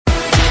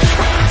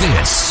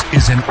This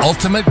is an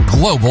Ultimate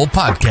Global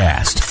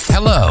podcast.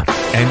 Hello,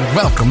 and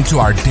welcome to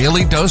our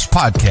Daily Dose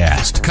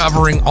podcast,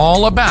 covering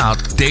all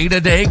about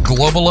day-to-day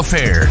global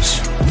affairs.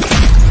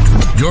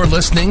 You're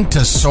listening to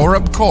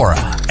Saurabh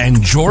Kora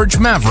and George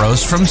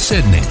Mavros from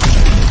Sydney.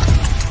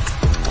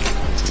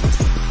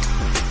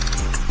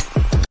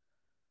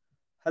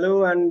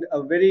 Hello, and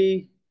a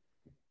very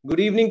good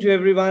evening to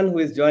everyone who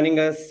is joining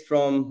us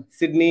from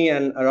Sydney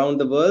and around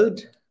the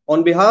world.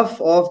 On behalf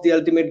of the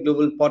Ultimate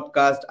Global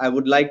podcast, I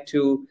would like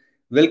to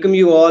welcome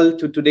you all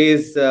to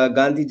today's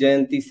Gandhi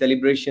Jayanti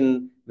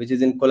celebration, which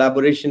is in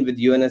collaboration with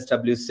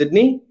UNSW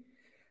Sydney.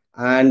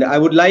 And I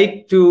would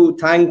like to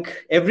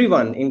thank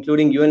everyone,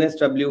 including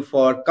UNSW,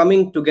 for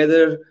coming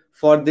together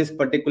for this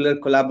particular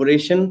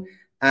collaboration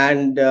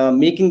and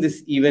making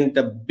this event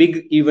a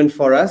big event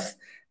for us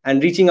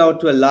and reaching out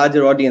to a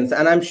larger audience.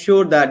 And I'm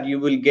sure that you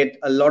will get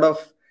a lot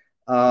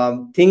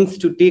of things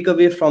to take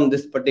away from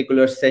this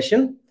particular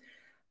session.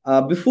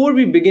 Before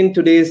we begin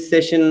today's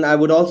session, I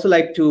would also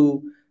like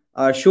to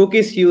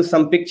showcase you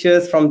some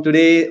pictures from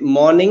today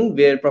morning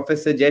where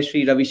Professor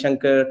Jayashree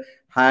Ravishankar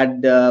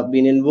had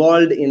been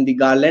involved in the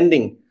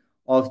garlanding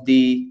of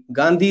the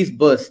Gandhi's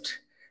bust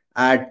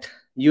at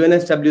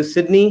UNSW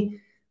Sydney.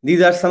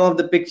 These are some of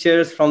the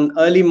pictures from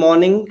early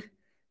morning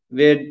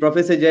where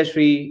Professor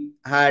Jayashree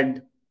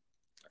had,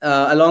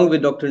 along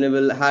with Dr.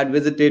 Neville, had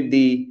visited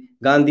the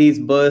Gandhi's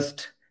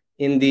bust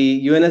in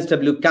the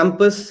UNSW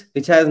campus,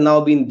 which has now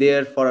been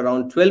there for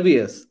around 12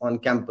 years on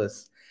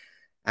campus.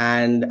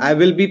 And I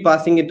will be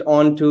passing it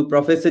on to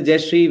Professor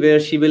Jayashree, where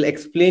she will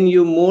explain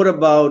you more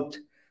about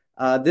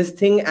this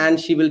thing, and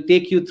she will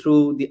take you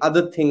through the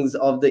other things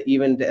of the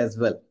event as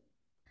well.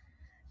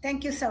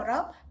 Thank you,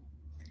 Saurabh.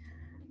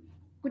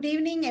 Good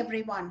evening,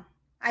 everyone.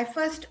 I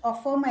first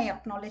offer my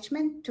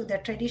acknowledgement to the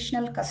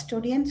traditional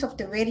custodians of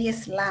the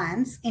various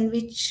lands in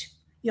which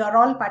you are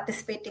all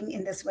participating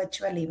in this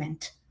virtual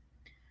event.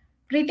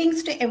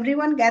 Greetings to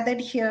everyone gathered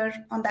here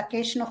on the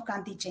occasion of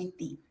Gandhi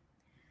Jayanti.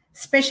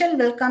 Special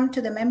welcome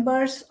to the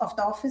members of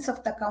the Office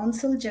of the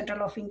Consul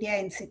General of India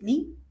in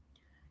Sydney,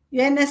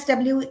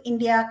 UNSW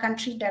India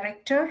Country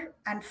Director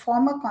and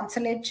former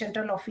Consulate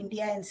General of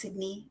India in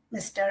Sydney,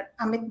 Mr.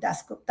 Amit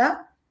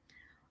Dasgupta,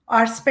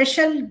 our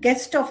special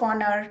guest of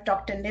honor,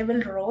 Dr.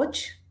 Neville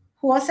Roche,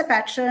 who was a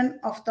patron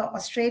of the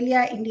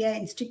Australia-India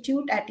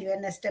Institute at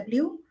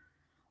UNSW,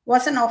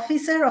 was an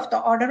officer of the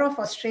Order of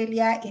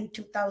Australia in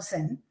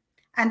 2000,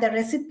 and the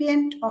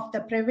recipient of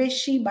the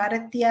Praveshi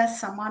Bharatiya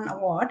Samman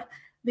Award,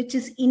 which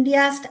is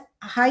India's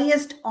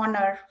highest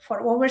honor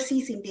for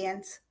overseas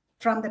Indians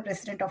from the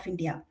President of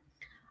India.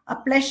 A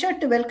pleasure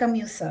to welcome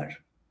you, sir.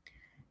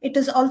 It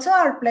is also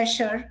our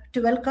pleasure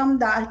to welcome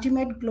the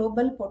Ultimate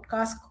Global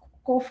Podcast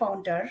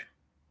co-founder,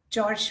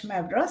 George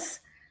Mavros,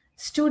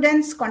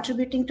 students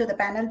contributing to the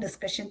panel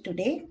discussion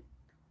today,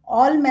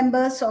 all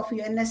members of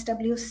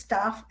UNSW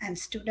staff and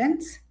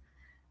students,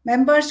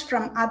 members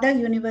from other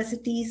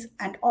universities,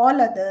 and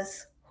all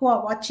others who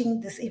are watching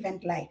this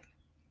event live.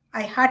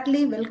 I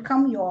heartily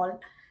welcome you all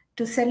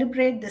to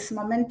celebrate this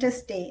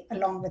momentous day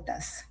along with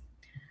us.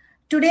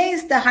 Today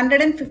is the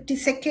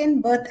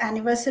 152nd birth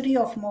anniversary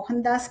of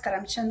Mohandas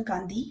Karamchand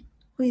Gandhi,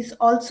 who is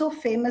also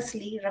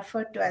famously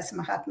referred to as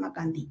Mahatma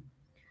Gandhi.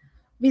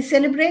 We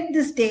celebrate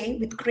this day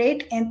with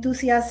great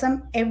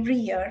enthusiasm every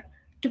year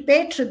to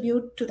pay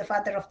tribute to the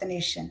father of the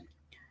nation.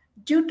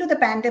 Due to the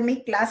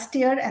pandemic last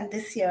year and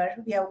this year,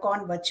 we have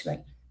gone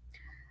virtual.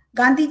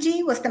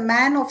 Gandhiji was the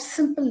man of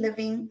simple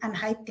living and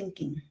high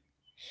thinking.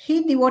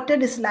 He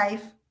devoted his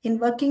life in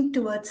working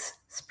towards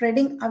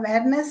spreading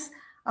awareness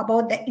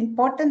about the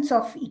importance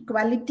of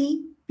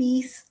equality,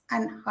 peace,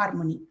 and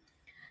harmony.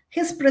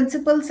 His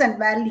principles and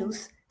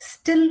values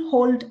still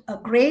hold a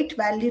great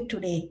value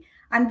today,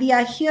 and we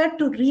are here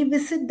to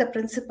revisit the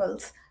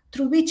principles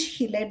through which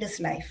he led his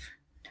life.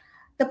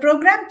 The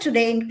program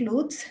today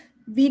includes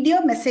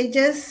video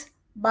messages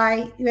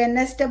by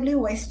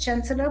UNSW Vice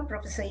Chancellor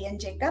Professor Ian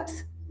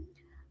Jacobs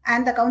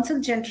and the Consul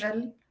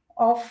General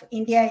of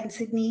India in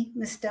Sydney,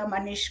 Mr.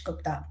 Manish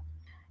Gupta.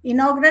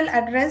 Inaugural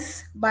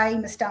address by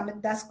Mr.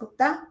 Amit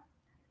Dasgupta,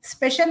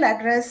 special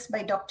address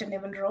by Dr.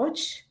 Neville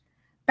Roche,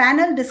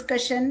 panel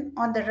discussion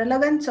on the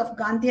relevance of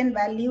Gandhian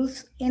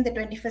values in the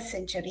 21st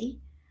century,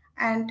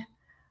 and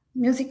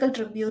musical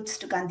tributes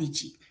to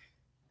Gandhiji.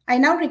 I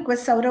now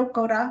request Saurabh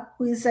Kora,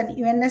 who is an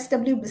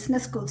UNSW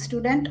Business School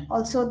student,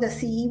 also the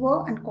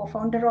CEO and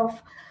co-founder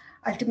of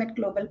Ultimate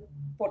Global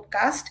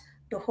Podcast,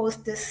 to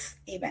host this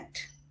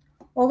event.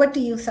 Over to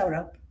you,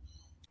 Saurabh.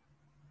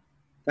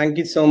 Thank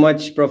you so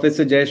much,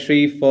 Professor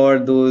Jayashree, for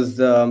those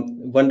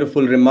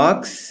wonderful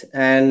remarks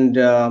and,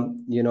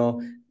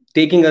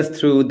 taking us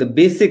through the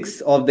basics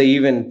of the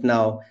event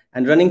now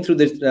and running through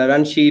the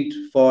run sheet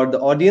for the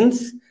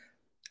audience.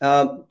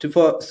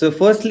 So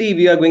firstly,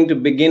 we are going to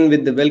begin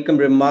with the welcome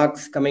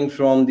remarks coming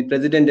from the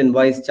President and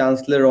Vice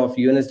Chancellor of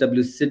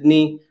UNSW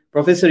Sydney,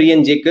 Professor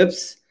Ian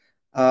Jacobs.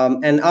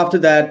 And after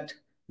that,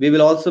 we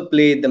will also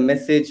play the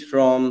message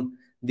from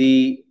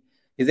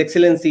His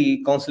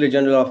Excellency Consul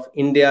General of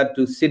India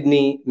to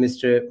Sydney,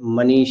 Mr.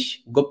 Manish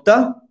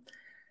Gupta.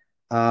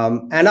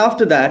 And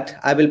after that,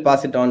 I will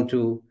pass it on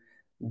to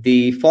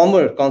the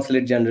former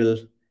Consulate General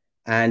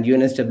and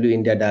UNSW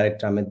India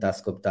Director Amit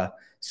Dasgupta.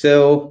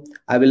 So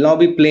I will now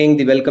be playing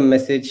the welcome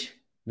message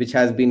which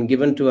has been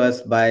given to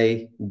us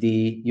by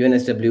the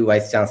UNSW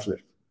Vice Chancellor.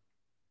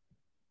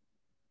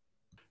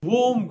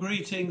 Warm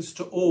greetings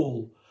to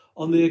all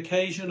on the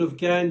occasion of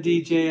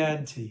Gandhi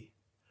Jayanti.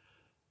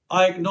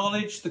 I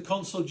acknowledge the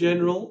Consul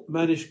General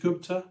Manish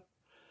Gupta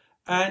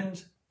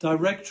and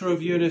Director of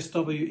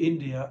UNSW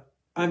India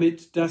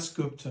Amit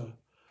Dasgupta,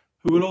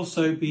 who will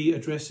also be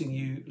addressing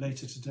you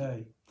later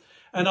today.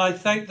 And I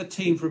thank the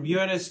team from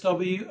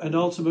UNSW and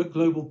Ultimate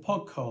Global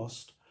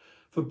Podcast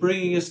for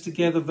bringing us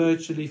together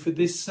virtually for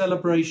this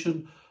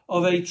celebration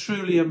of a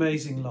truly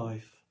amazing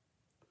life.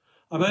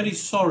 I'm only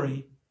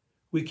sorry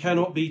we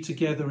cannot be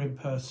together in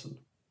person.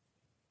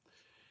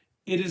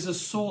 It is a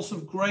source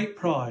of great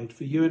pride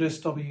for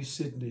UNSW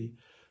Sydney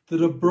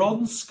that a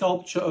bronze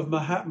sculpture of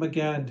Mahatma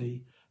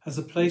Gandhi has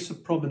a place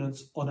of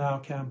prominence on our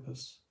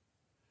campus.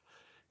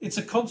 It's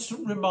a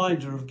constant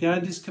reminder of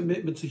Gandhi's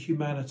commitment to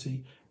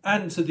humanity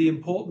and to the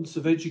importance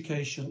of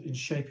education in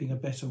shaping a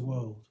better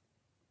world.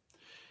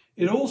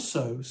 It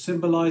also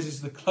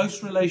symbolises the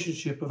close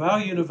relationship of our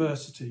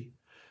university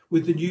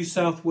with the New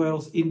South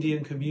Wales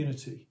Indian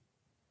community.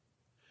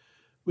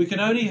 We can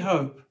only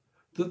hope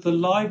that the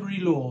library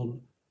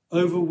lawn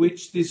over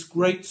which this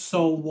great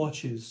soul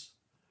watches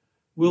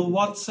will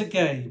once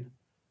again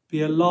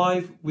be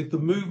alive with the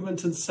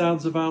movement and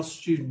sounds of our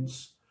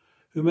students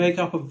who make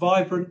up a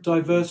vibrant,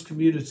 diverse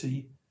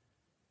community,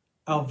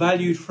 our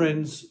valued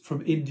friends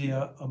from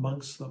India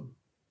amongst them.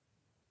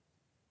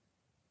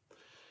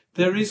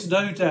 There is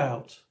no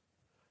doubt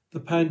the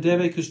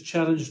pandemic has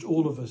challenged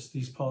all of us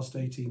these past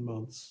 18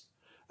 months,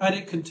 and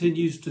it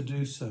continues to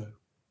do so.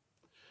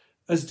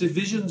 As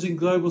divisions in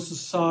global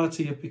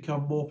society have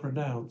become more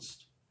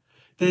pronounced,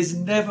 there's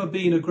never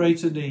been a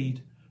greater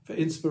need for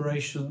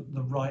inspiration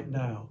than right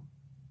now.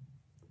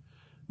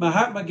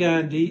 Mahatma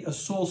Gandhi, a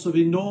source of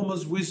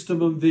enormous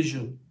wisdom and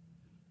vision,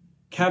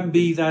 can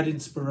be that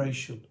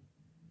inspiration.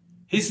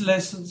 His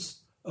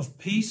lessons of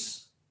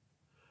peace,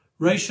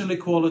 racial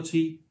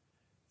equality,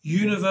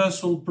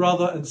 universal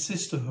brother and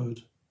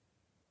sisterhood,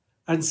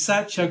 and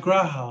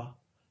satyagraha,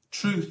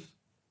 truth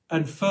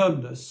and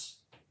firmness,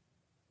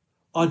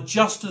 are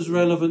just as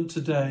relevant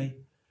today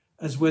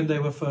as when they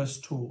were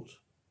first taught.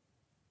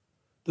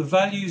 The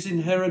values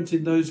inherent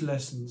in those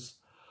lessons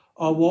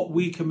are what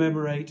we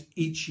commemorate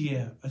each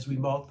year as we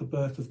mark the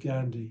birth of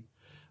Gandhi,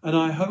 and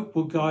I hope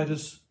will guide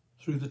us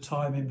through the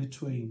time in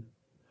between.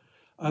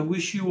 I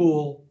wish you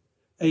all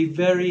a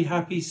very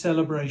happy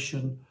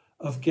celebration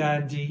of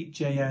Gandhi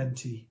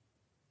Jayanti.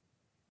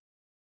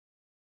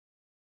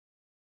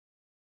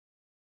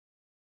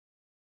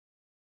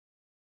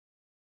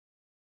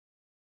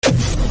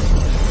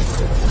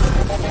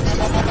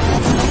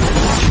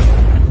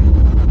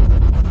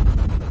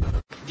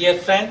 Dear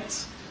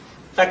friends,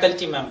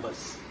 faculty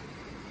members,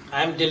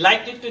 I am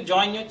delighted to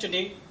join you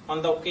today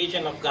on the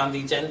occasion of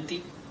Gandhi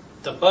Jayanti,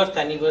 the birth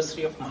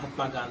anniversary of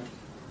Mahatma Gandhi.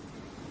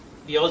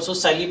 We also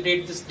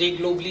celebrate this day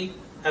globally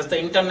as the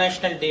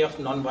International Day of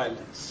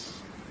Nonviolence.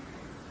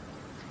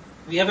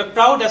 We have a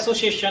proud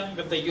association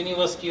with the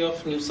University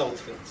of New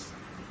South Wales.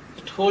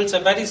 It holds a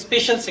very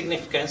special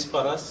significance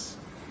for us.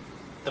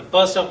 The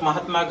bust of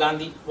Mahatma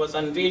Gandhi was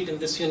unveiled in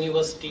this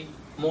university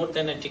more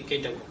than a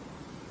decade ago.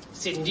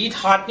 It's indeed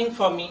heartening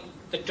for me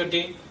that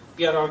today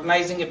we are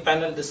organizing a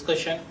panel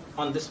discussion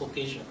on this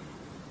occasion.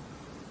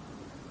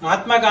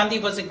 Mahatma Gandhi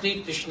was a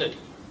great visionary.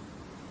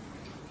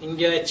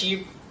 India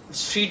achieved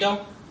its freedom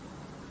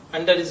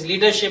under his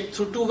leadership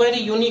through two very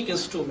unique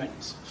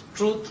instruments,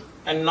 truth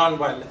and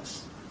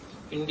non-violence.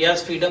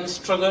 India's freedom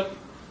struggle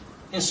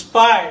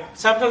inspired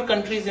several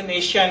countries in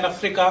Asia and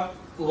Africa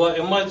who were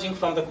emerging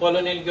from the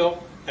colonial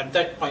yoke at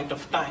that point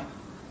of time.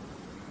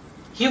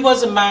 He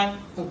was a man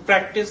who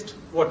practiced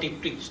what he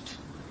preached.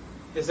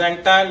 His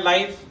entire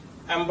life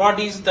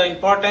embodies the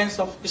importance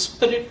of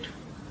spirit,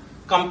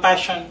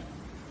 compassion,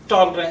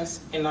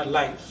 tolerance in our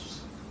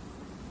lives.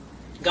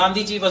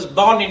 Gandhiji was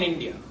born in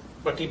India,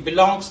 but he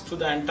belongs to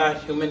the entire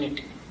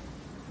humanity.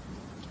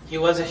 He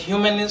was a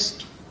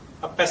humanist,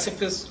 a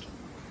pacifist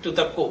to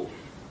the core.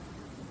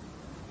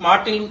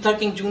 Martin Luther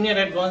King Jr.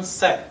 had once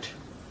said,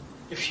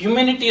 if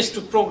humanity is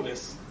to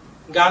progress,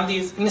 Gandhi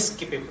is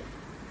inescapable.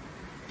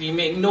 We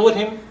may ignore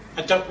him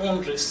at our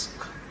own risk.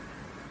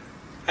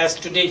 As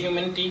today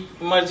humanity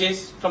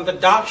emerges from the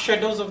dark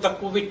shadows of the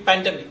COVID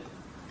pandemic,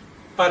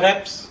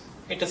 perhaps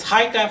it is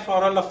high time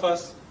for all of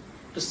us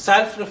to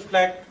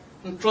self-reflect,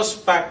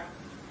 introspect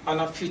on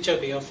our future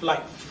way of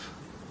life.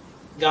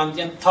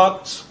 Gandhian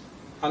thoughts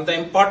on the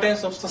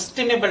importance of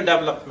sustainable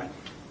development,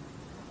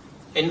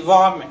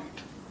 environment,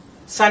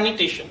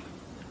 sanitation,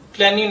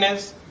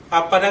 cleanliness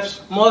are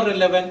perhaps more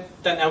relevant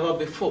than ever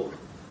before.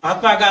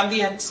 Mahatma Gandhi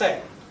had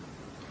said,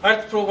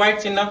 Earth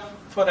provides enough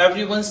for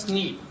everyone's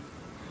need,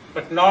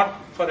 but not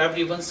for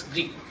everyone's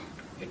greed.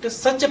 It is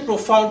such a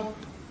profound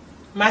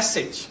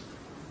message.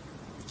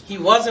 He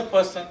was a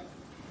person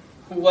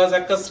who was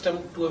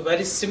accustomed to a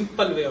very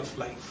simple way of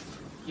life.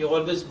 you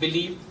always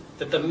believe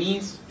that the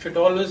means should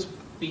always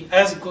be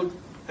as good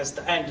as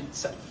the end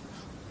itself.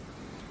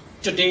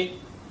 Today,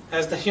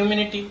 as the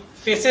humanity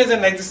faces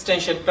an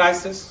existential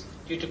crisis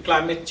due to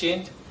climate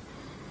change,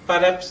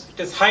 perhaps it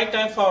is high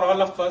time for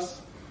all of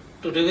us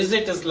to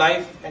revisit his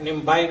life and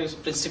imbibe his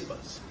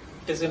principles.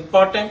 It is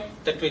important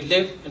that we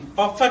live in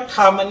perfect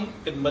harmony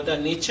with Mother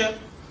Nature.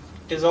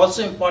 It is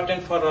also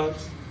important for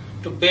us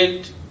to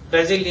build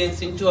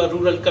resilience into our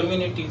rural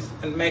communities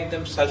and make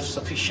them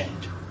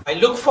self-sufficient. I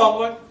look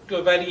forward to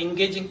a very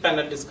engaging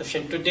panel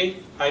discussion today.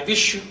 I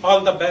wish you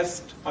all the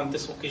best on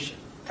this occasion.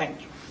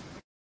 Thank you.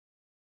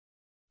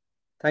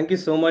 Thank you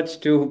so much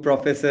to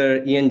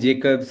Professor Ian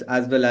Jacobs,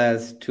 as well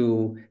as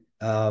to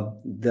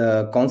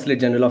the Consulate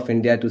General of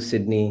India to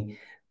Sydney,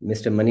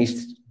 Mr.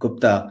 Manish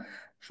Gupta,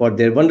 for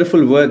their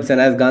wonderful words.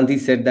 And as Gandhi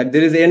said, that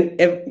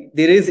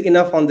there is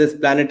enough on this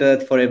planet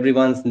Earth for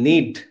everyone's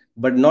need,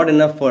 but not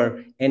enough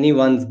for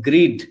anyone's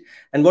greed.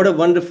 And what a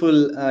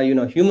wonderful,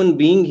 human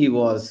being he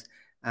was.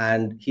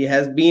 And he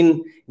has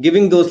been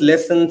giving those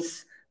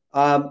lessons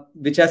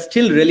which are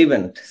still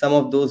relevant. Some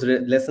of those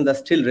lessons are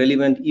still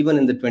relevant even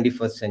in the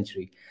 21st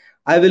century.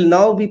 I will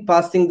now be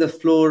passing the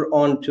floor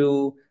on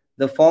to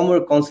the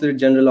former Consulate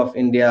General of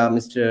India,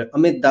 Mr.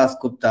 Amit Das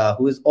Gupta,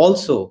 who is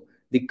also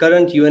the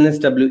current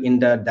UNSW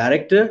India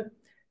Director,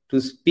 to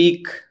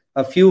speak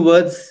a few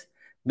words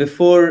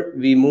before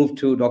we move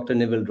to Dr.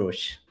 Neville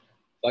Roche.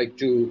 I'd like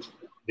to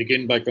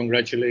begin by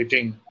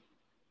congratulating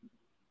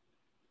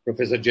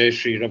Professor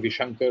Jayashree Ravi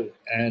Shankar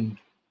and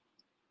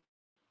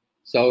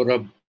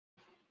Saurabh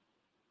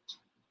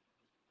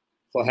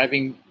for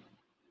having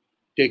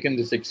taken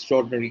this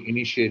extraordinary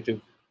initiative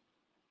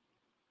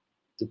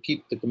to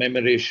keep the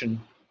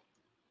commemoration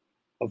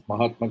of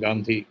Mahatma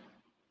Gandhi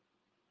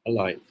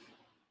alive.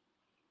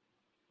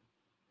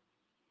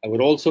 I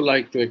would also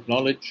like to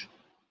acknowledge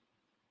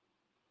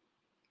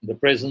the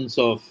presence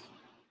of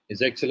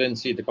His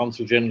Excellency, the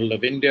Consul General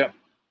of India,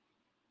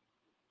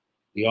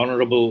 the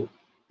Honorable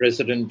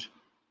President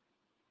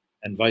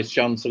and Vice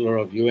Chancellor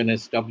of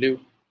UNSW,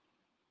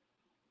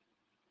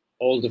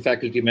 all the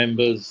faculty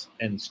members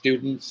and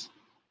students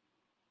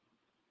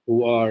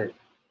who are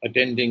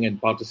attending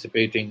and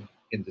participating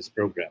in this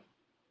program.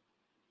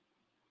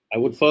 I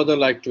would further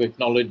like to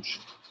acknowledge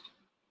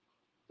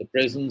the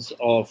presence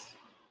of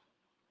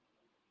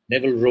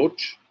Neville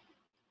Roche,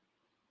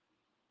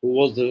 who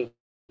was the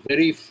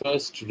very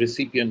first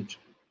recipient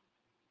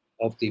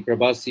of the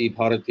Prabasi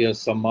Bharatiya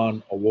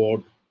Samman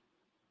Award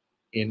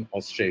in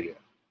Australia.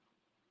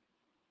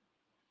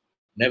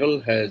 Neville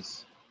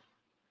has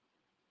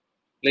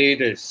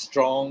played a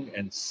strong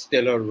and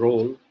stellar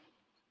role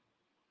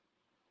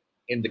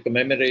in the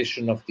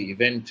commemoration of the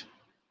event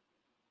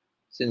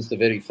since the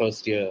very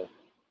first year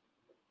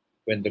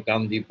when the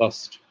Gandhi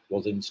bust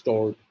was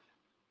installed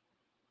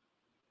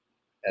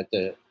at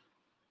the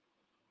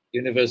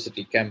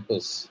university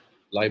campus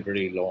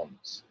library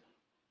lawns.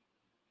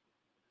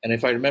 And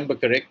if I remember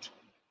correct,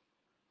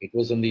 it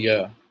was in the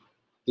year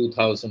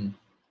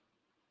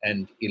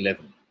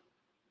 2011.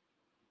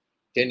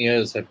 10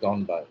 years have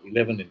gone by,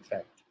 11 in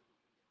fact.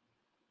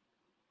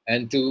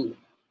 And to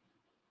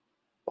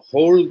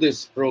hold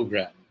this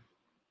program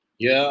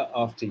year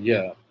after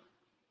year,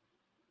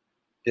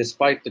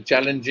 despite the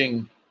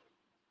challenging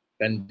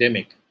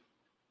pandemic,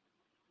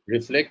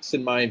 reflects,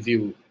 in my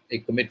view, a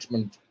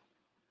commitment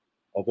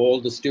of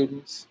all the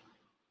students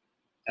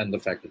and the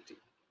faculty.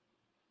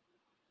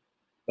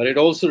 But it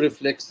also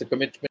reflects the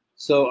commitment.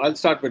 So I'll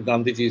start with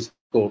Gandhiji's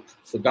quote.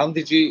 So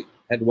Gandhiji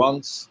had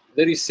once,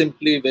 very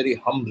simply, very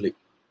humbly,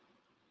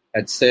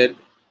 had said,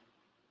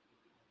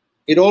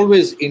 "It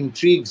always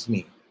intrigues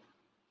me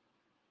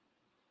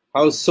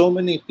how so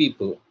many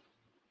people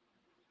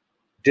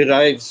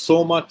derive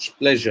so much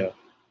pleasure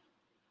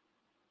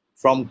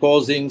from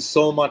causing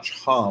so much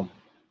harm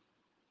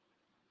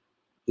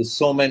to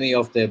so many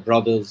of their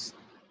brothers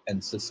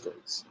and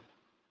sisters."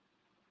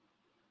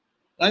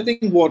 I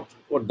think what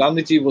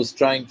Gandhiji was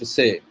trying to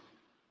say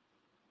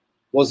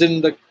was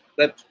in that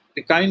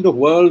the kind of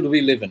world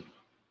we live in,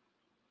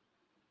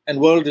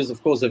 and world is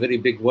of course a very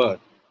big word,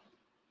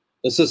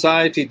 the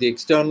society, the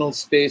external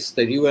space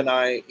that you and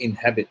I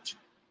inhabit.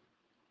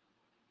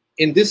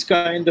 In this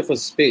kind of a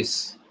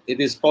space, it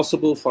is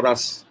possible for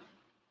us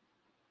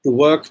to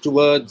work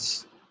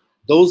towards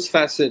those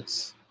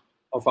facets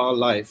of our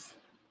life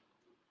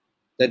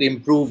that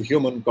improve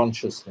human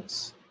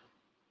consciousness.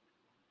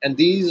 And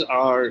these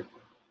are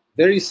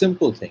very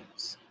simple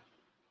things.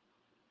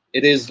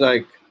 It is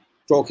like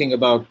talking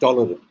about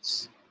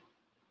tolerance,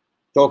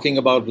 talking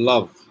about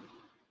love,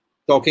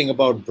 talking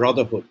about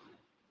brotherhood,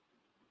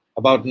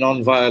 about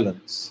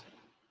nonviolence,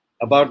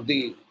 about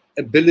the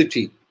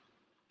ability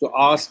to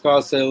ask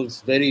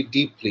ourselves very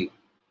deeply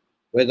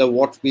whether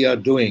what we are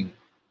doing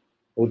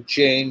would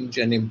change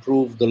and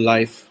improve the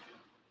life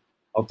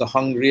of the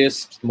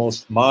hungriest,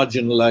 most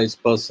marginalized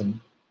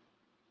person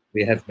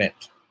we have met.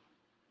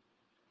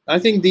 I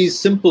think these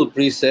simple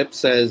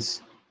precepts,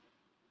 as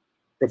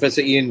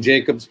Professor Ian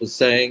Jacobs was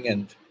saying,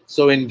 and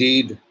so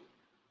indeed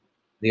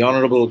the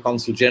Honorable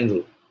Consul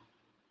General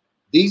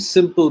These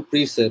simple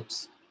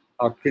precepts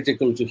are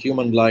critical to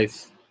human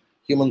life,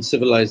 human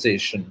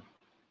civilization,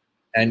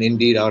 and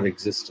indeed our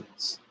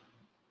existence.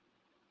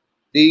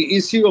 The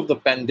issue of the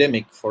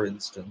pandemic, for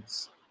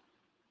instance,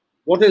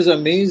 what has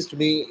amazed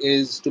me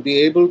is to be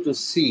able to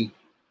see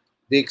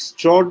the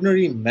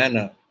extraordinary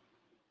manner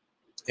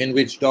in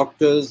which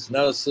doctors,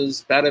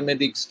 nurses,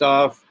 paramedic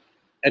staff,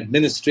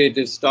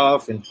 administrative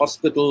staff in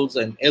hospitals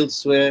and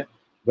elsewhere,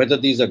 whether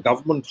these are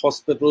government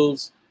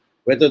hospitals,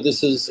 whether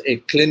this is a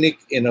clinic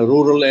in a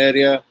rural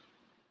area,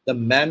 the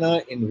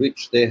manner in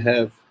which they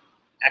have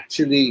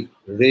actually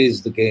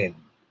raised the game.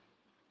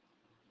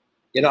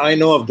 I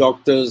know of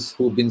doctors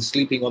who've been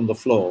sleeping on the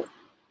floor,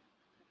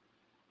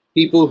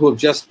 people who have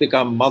just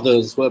become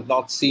mothers who have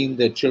not seen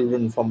their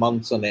children for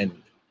months on end.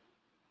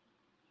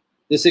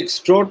 This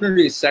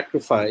extraordinary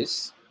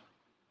sacrifice,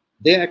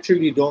 they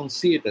actually don't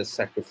see it as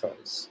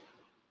sacrifice.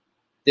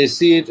 They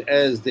see it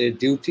as their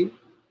duty,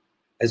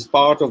 as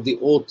part of the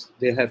oath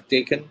they have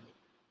taken,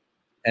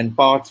 and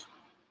part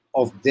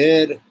of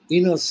their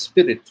inner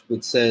spirit,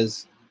 which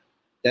says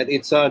that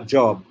it's our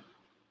job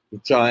to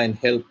try and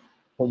help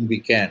whom we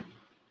can.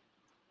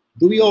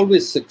 Do we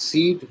always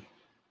succeed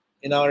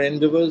in our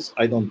endeavors?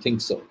 I don't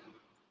think so.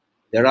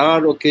 There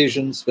are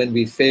occasions when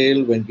we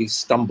fail, when we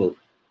stumble.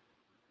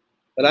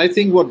 But I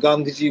think what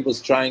Gandhiji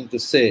was trying to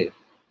say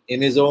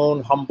in his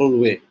own humble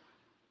way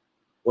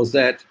was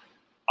that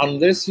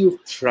unless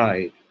you've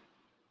tried,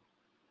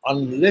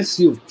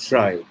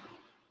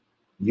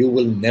 you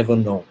will never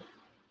know.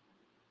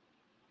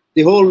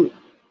 The whole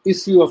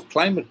issue of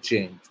climate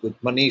change, which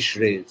Manish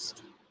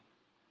raised,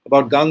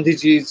 about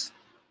Gandhiji's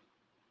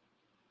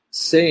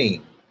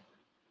saying,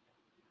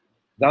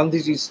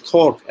 Gandhiji's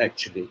thought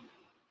actually.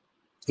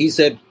 He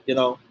said,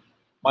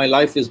 my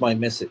life is my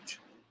message.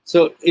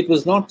 So it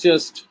was not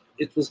just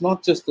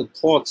the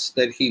thoughts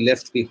that he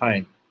left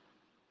behind,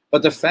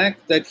 but the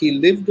fact that he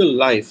lived a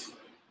life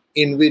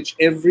in which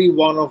every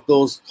one of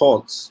those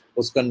thoughts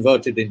was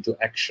converted into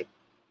action.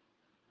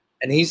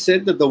 And he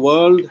said that the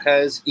world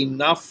has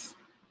enough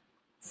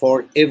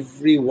for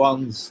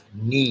everyone's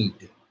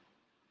need,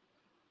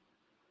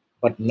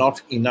 but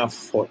not enough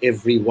for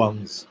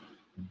everyone's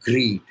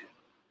greed.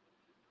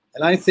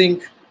 And I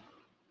think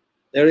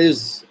there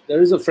is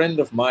a friend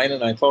of mine,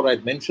 and I thought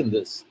I'd mention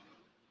this,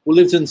 who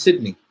lives in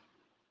Sydney.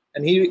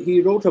 And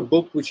he wrote a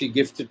book which he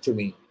gifted to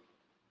me.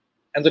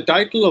 And the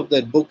title of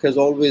that book has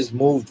always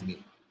moved me.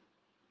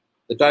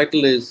 The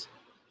title is,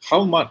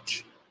 How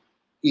Much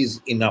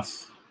is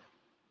Enough?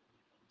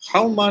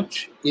 How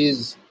much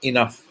is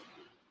enough?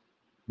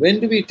 When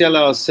do we tell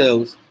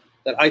ourselves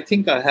that I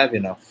think I have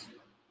enough?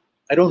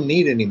 I don't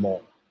need any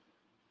more.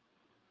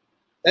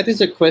 That is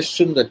a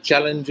question that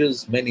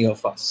challenges many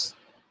of us.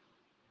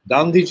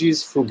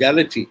 Gandhiji's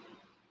frugality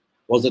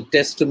was a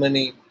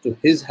testimony to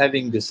his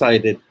having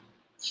decided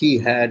he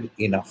had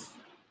enough.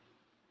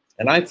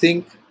 And I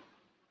think,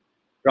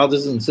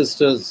 brothers and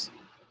sisters,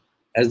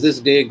 as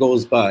this day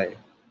goes by,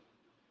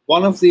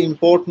 one of the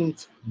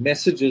important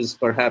messages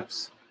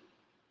perhaps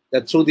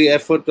that through the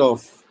effort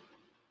of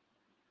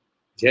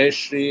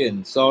Jayashree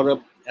and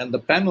Saurabh and the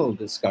panel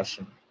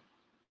discussion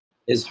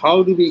is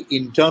how do we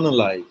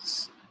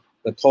internalize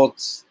the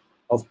thoughts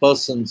of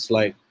persons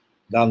like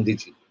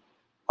Gandhiji?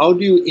 How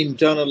do you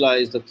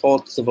internalize the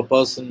thoughts of a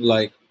person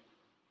like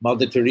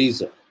Mother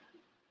Teresa,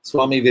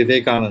 Swami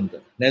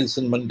Vivekananda,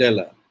 Nelson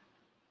Mandela,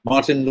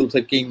 Martin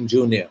Luther King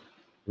Jr.,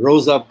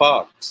 Rosa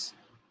Parks?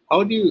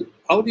 How do you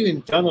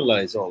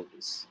internalize all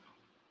this?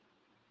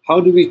 How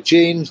do we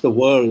change the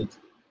world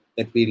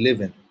that we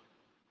live in?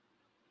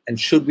 And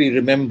should we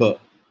remember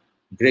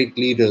great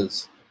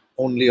leaders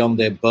only on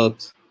their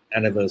birth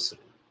anniversary?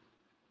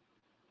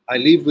 I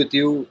leave with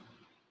you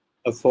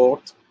a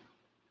thought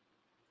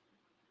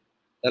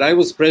that I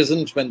was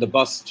present when the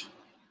bust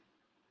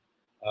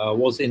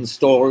was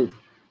installed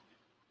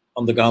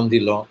on the Gandhi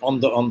lawn, on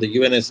the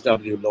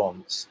UNSW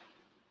lawns.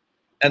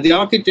 And the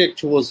architect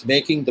who was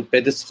making the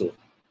pedestal,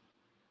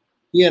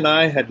 he and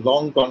I had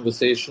long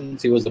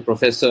conversations. He was a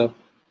professor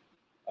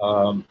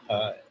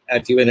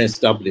at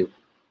UNSW.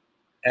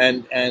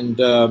 And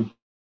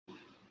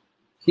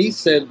he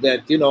said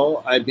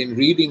that, I've been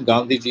reading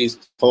Gandhiji's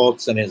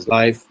thoughts and his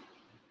life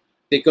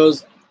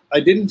because I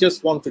didn't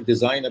just want to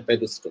design a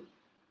pedestal.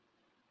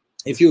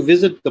 If you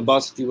visit the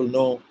bust, you will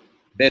know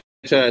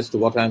better as to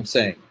what I'm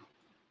saying.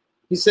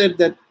 He said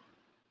that,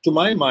 to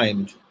my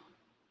mind,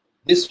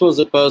 this was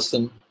a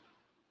person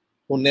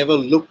who never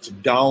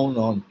looked down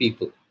on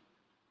people.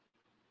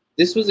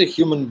 This was a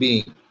human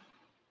being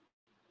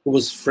who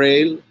was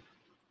frail,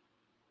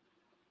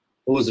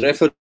 who was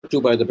referred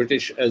to by the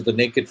British as the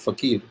naked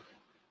fakir.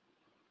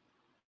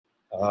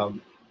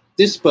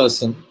 This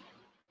person,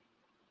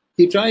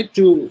 he tried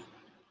to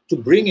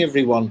bring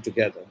everyone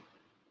together.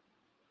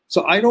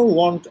 So I don't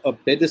want a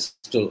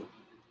pedestal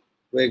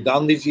where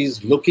Gandhiji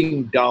is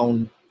looking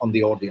down on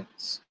the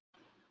audience.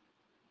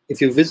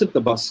 If you visit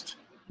the bust,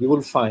 you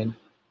will find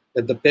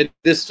that the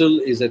pedestal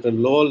is at a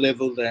lower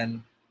level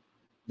than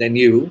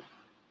you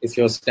if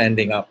you're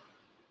standing up.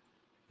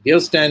 If you're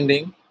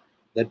standing,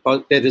 that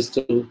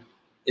pedestal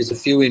is a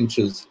few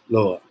inches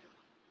lower.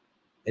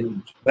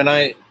 And when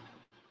I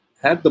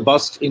had the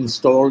bust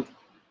installed,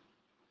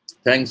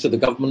 thanks to the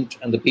government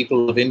and the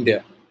people of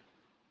India,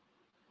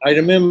 I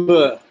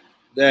remember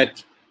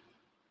that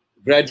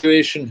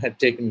graduation had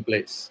taken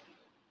place.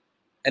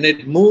 And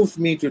it moved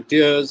me to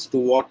tears to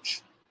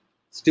watch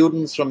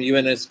students from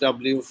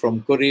UNSW,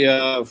 from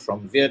Korea,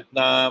 from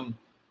Vietnam,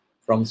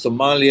 from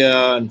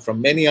Somalia, and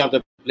from many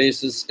other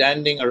places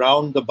standing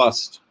around the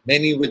bust,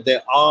 many with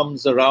their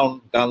arms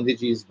around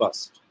Gandhiji's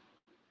bust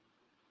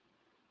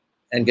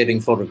and getting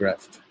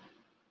photographed.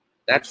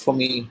 That for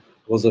me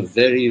was a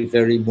very,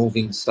 very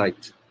moving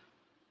sight.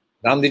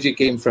 Gandhiji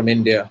came from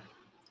India.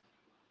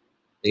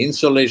 The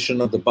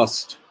installation of the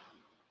bust,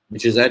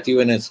 which is at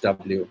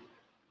UNSW,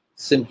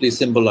 simply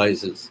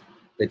symbolizes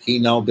that he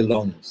now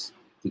belongs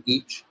to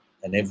each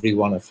and every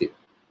one of you.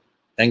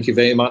 Thank you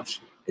very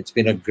much. It's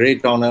been a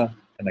great honor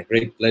and a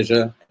great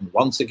pleasure. And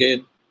once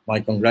again, my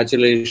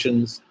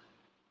congratulations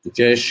to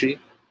Jayashree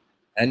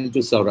and to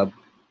Saurabh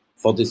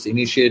for this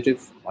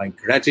initiative. My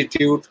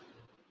gratitude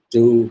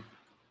to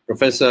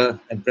Professor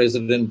and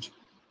President,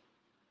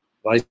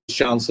 Vice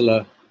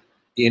Chancellor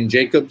Ian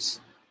Jacobs,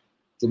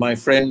 to my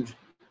friend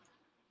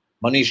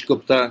Manish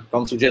Gupta,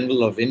 Consul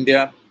General of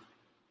India,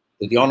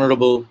 to the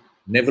Honorable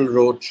Neville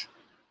Roach,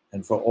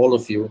 and for all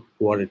of you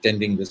who are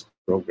attending this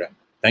program.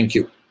 Thank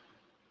you.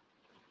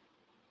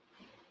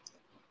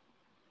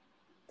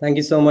 Thank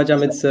you so much,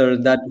 Amit sir.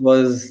 That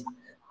was,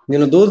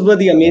 those were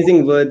the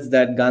amazing words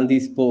that Gandhi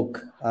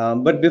spoke.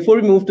 But before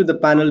we move to the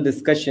panel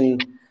discussion,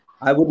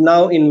 I would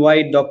now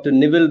invite Dr.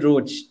 Neville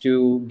Roach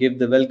to give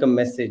the welcome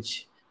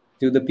message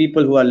to the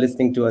people who are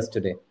listening to us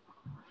today.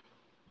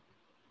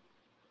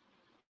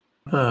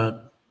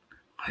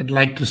 I'd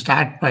like to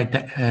start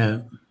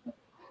by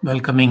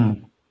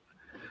welcoming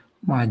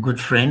my good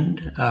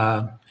friend,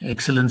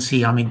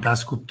 Excellency Amit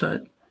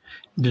Dasgupta,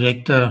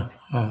 Director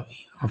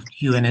of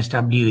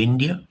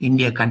UNSW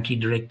India Country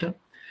Director.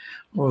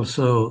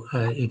 Also,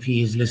 if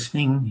he is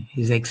listening,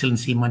 His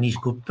Excellency Manish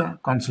Gupta,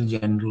 Consul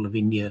General of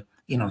India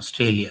in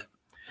Australia.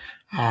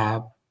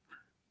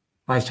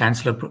 Vice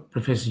Chancellor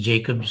Professor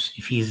Jacobs,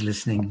 if he is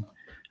listening,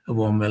 a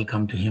warm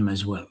welcome to him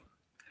as well.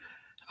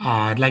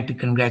 I'd like to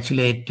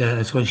congratulate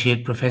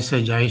Associate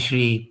Professor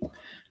Jayashree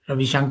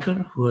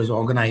Ravishankar, who has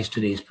organized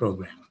today's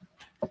program,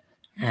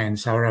 and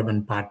Saurabh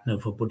and partner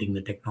for putting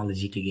the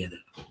technology together.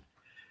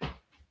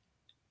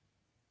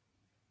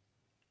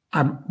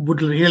 I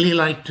would really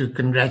like to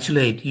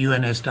congratulate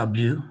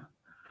UNSW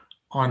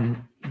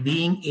on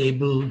being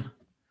able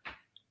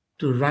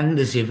to run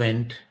this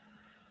event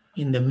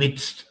in the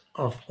midst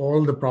of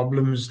all the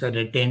problems that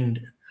attend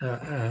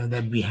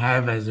that we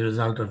have as a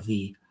result of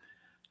the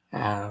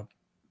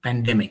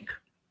pandemic.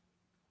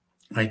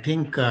 I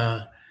think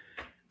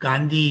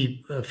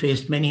Gandhi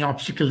faced many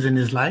obstacles in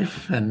his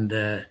life, and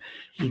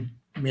he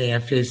may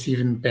have faced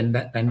even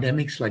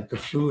pandemics like the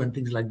flu and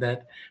things like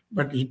that,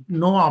 but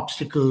no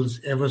obstacles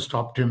ever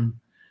stopped him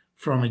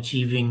from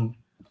achieving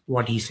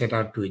what he set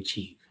out to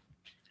achieve.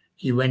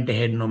 He went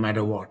ahead no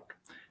matter what.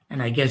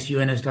 And I guess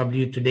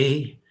UNSW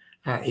today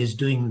is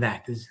doing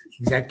that, is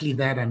exactly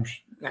that.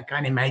 I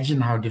can't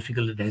imagine how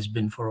difficult it has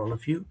been for all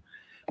of you,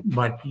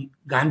 but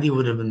Gandhi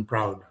would have been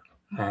proud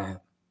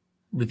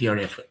with your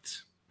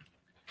efforts.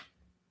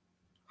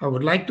 I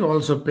would like to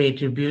also pay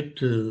tribute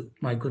to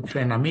my good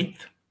friend Amit.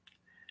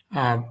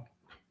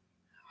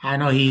 I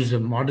know he's a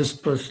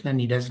modest person and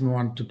he doesn't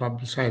want to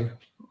publicize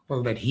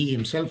all that he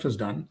himself has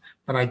done,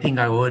 but I think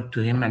I owe it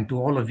to him and to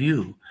all of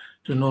you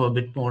to know a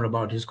bit more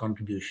about his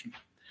contribution.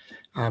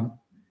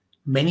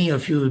 Many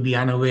of you will be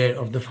unaware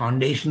of the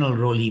foundational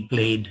role he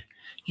played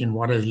in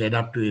what has led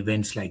up to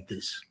events like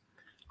this.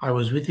 I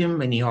was with him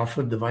when he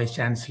offered the Vice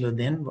Chancellor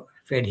then,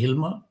 Fred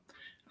Hilmer,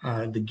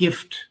 the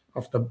gift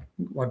of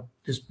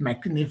this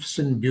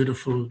magnificent,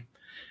 beautiful,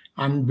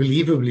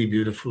 unbelievably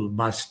beautiful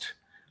bust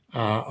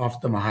of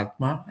the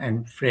Mahatma,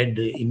 and Fred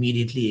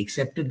immediately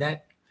accepted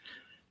that.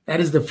 That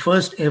is the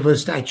first ever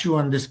statue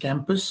on this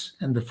campus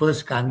and the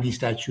first Gandhi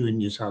statue in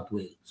New South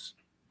Wales.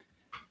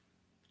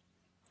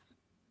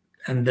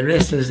 And the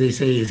rest, as they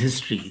say, is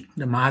history.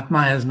 The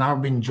Mahatma has now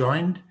been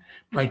joined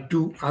by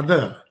two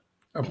other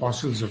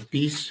apostles of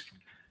peace,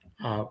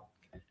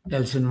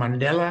 Nelson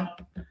Mandela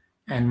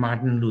and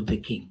Martin Luther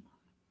King.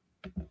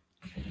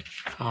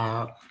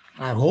 I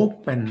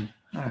hope and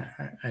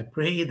I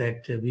pray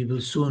that we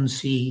will soon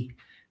see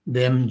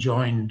them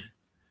joined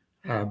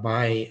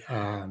by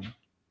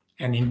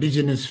an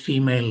indigenous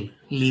female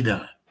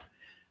leader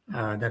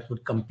that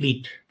would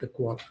complete the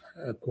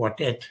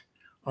quartet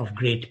of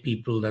great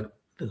people that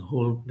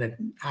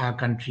our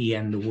country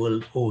and the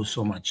world owe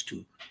so much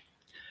to.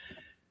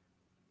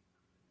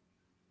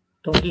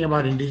 Talking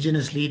about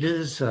indigenous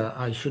leaders,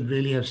 I should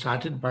really have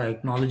started by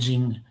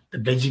acknowledging the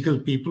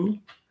Bejigal people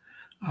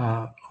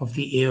of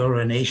the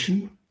Eora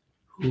Nation,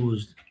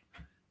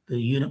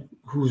 the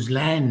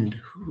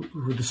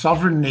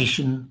sovereign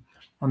nation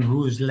on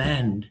whose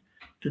land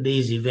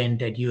today's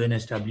event at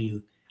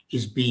UNSW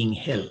is being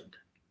held.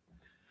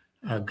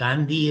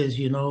 Gandhi, as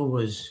you know,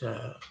 was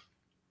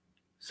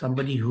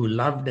somebody who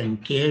loved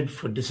and cared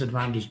for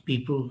disadvantaged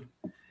people,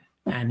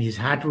 and his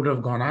heart would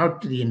have gone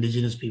out to the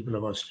indigenous people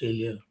of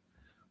Australia,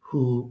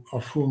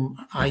 of whom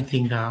I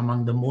think are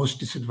among the most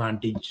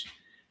disadvantaged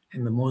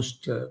and the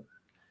most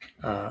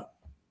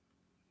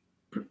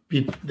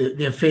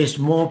they have faced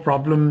more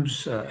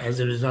problems as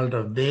a result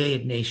of their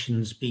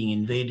nations being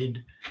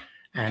invaded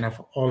and of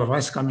all of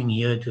us coming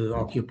here to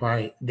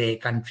occupy their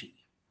country.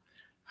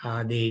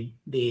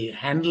 They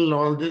handle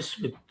all this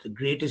with the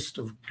greatest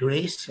of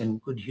grace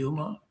and good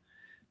humor.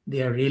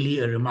 They are really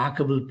a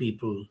remarkable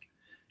people,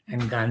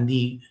 and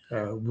Gandhi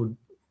would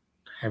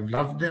have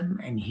loved them,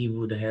 and he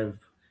would have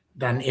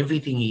done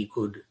everything he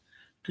could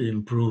to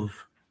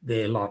improve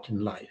their lot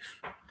in life.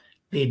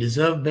 They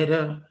deserve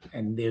better,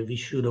 and they've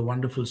issued a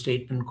wonderful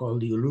statement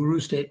called the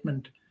Uluru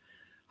Statement.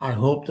 I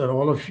hope that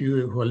all of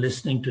you who are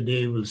listening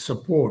today will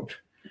support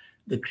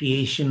the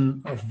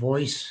creation of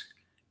voice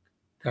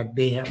that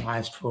they have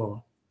asked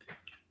for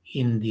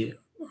in the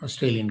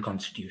Australian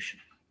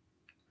Constitution.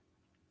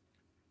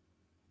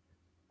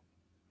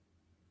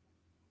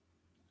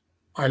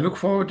 I look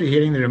forward to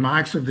hearing the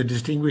remarks of the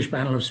distinguished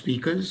panel of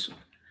speakers,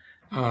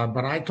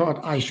 but I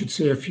thought I should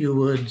say a few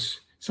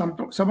words,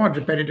 somewhat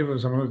repetitive of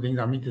some of the things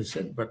Amit has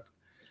said, but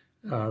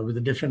with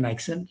a different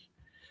accent.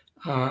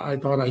 I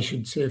thought I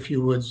should say a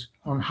few words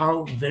on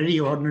how very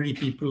ordinary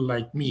people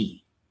like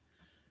me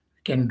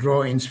can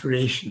draw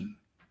inspiration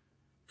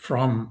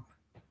from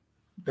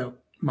the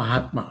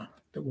Mahatma,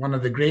 one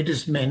of the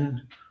greatest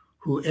men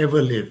who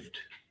ever lived,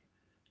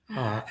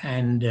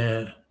 and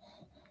of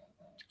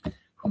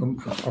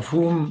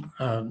whom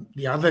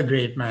the other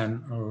great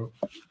man or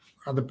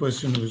other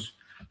person who's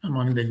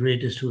among the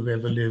greatest who've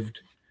ever lived,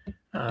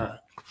 the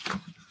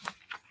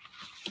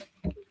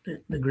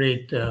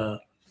great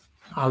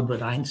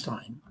Albert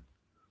Einstein,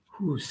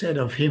 who said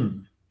of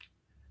him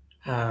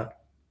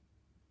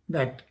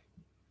that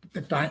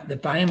the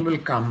time will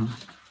come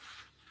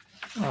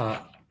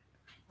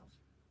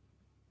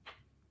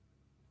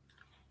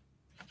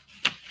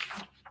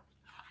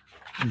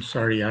I'm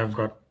sorry, I've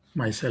got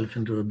myself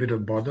into a bit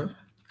of bother.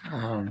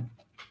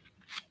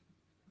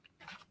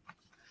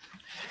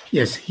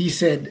 Yes, he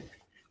said,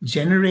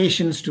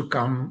 generations to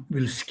come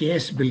will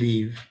scarce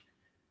believe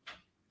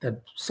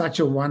that such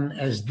a one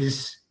as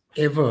this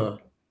ever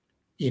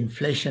in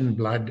flesh and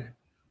blood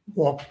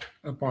walked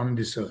upon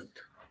this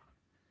earth.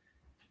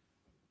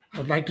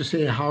 I'd like to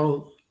say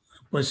how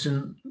a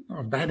person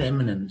of that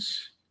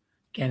eminence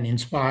can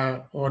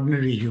inspire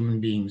ordinary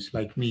human beings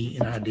like me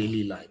in our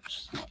daily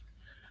lives.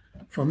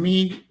 For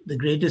me, the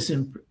greatest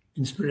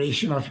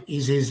inspiration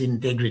is his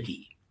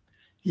integrity,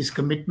 his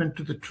commitment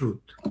to the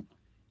truth.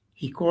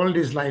 He called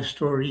his life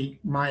story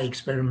My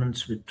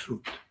Experiments with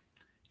Truth.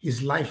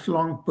 His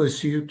lifelong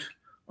pursuit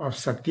of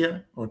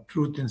Satya, or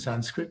truth in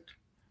Sanskrit,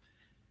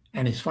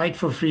 and his fight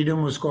for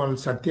freedom was called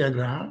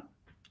Satyagraha,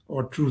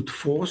 or Truth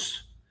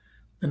Force,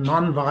 the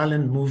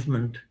non-violent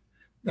movement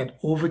that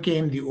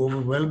overcame the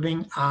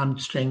overwhelming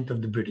armed strength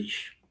of the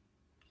British.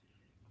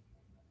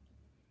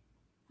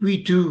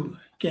 We too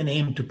can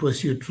aim to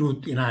pursue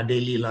truth in our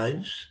daily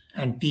lives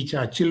and teach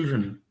our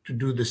children to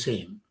do the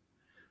same.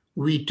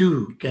 We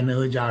too can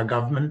urge our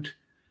government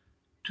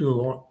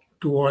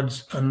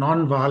towards a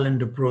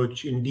non-violent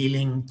approach in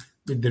dealing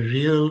with the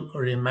real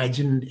or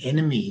imagined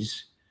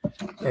enemies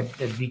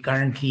that we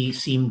currently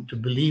seem to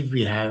believe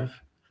we have,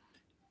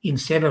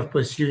 instead of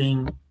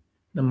pursuing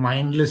the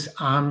mindless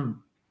arms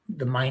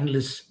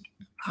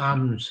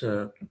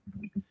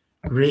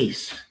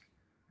race,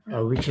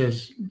 which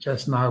has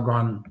just now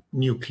gone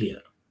nuclear.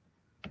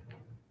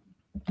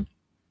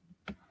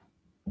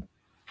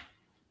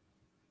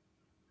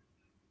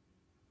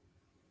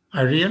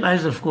 I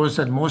realize, of course,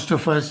 that most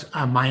of us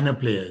are minor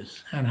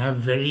players and have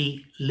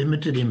very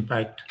limited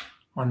impact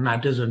on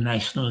matters of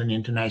national and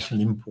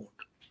international import.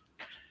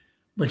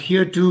 But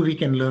here too we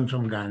can learn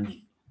from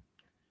Gandhi.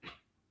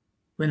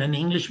 When an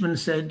Englishman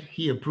said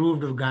he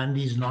approved of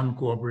Gandhi's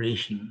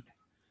non-cooperation,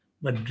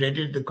 but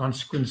dreaded the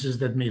consequences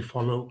that may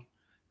follow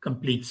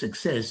complete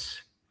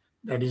success,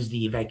 that is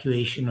the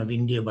evacuation of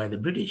India by the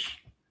British,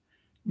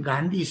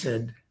 Gandhi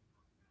said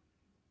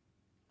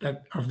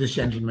that of this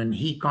gentleman,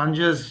 he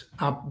conjures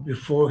up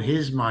before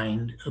his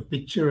mind a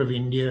picture of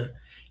India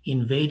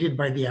invaded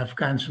by the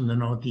Afghans from the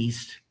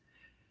northeast,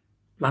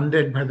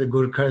 plundered by the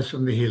Gurkhas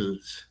from the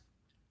hills.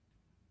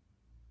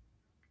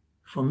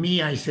 For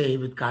me, I say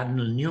with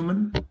Cardinal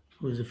Newman,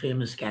 who is a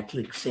famous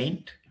Catholic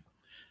saint,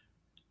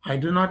 I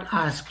do not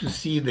ask to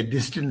see the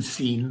distant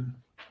scene,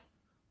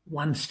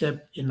 one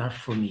step enough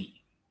for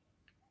me.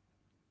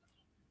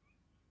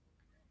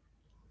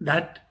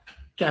 That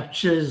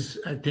captures,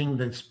 I think,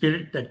 the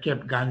spirit that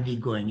kept Gandhi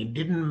going. It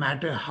didn't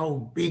matter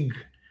how big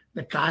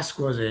the task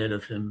was ahead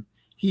of him.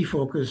 He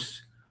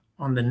focused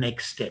on the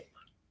next step.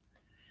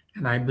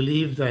 And I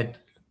believe that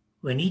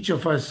when each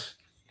of us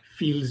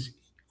feels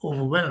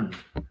overwhelmed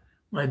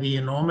by the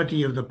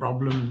enormity of the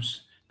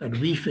problems that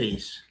we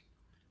face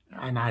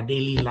in our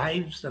daily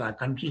lives, that our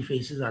country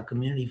faces, our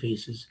community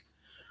faces,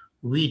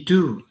 we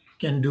too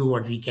can do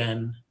what we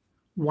can,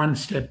 one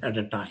step at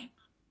a time.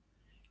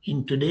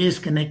 in today's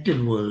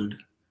connected world,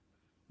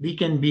 we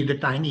can be the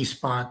tiny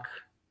spark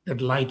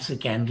that lights a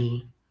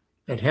candle,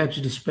 that helps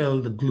dispel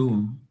the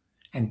gloom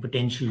and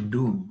potential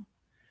doom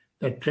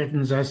that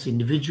threatens us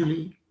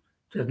individually,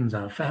 threatens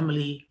our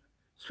family,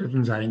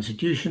 threatens our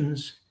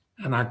institutions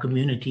and our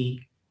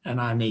community and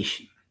our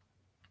nation.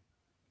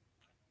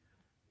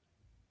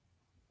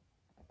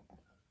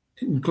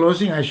 In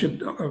closing, I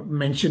should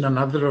mention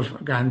another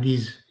of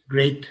Gandhi's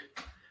great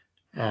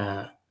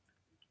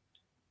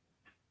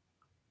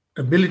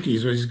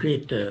abilities, or his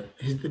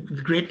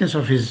the greatness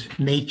of his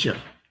nature.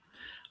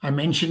 I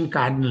mentioned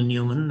Cardinal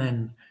Newman,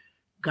 and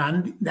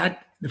Gandhi,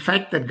 the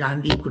fact that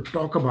Gandhi could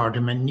talk about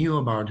him and knew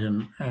about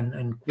him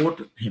and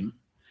quote him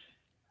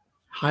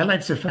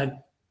highlights the fact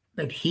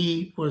that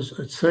he was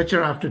a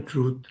searcher after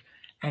truth,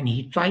 and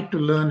he tried to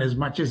learn as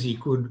much as he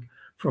could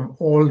from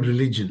all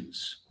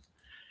religions.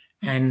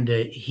 And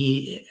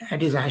he,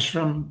 at his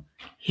ashram,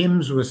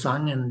 hymns were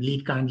sung, and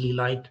Lead Kindly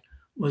Light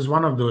was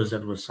one of those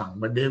that was sung.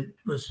 But there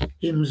was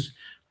hymns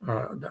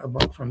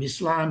from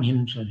Islam,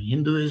 hymns from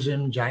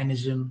Hinduism,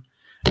 Jainism,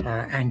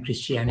 and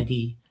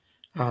Christianity.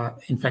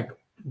 In fact,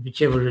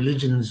 whichever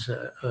religions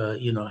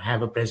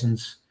have a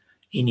presence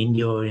in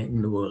India or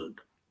in the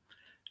world.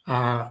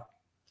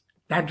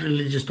 That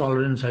religious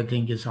tolerance, I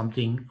think, is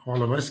something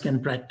all of us can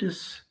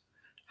practice,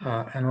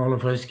 and all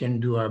of us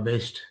can do our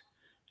best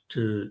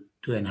to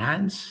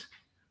enhance.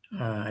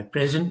 At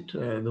present,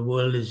 the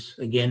world is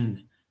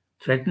again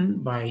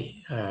threatened by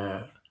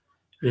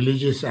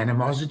religious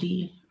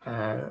animosity.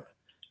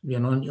 We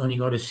only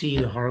got to see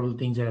the horrible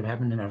things that have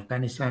happened in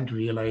Afghanistan to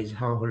realize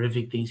how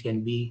horrific things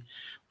can be.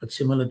 But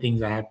similar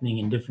things are happening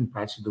in different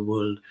parts of the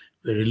world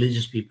where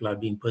religious people are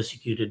being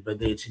persecuted,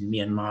 whether it's in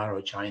Myanmar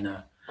or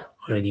China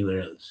or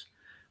anywhere else.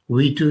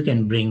 We too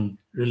can bring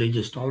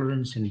religious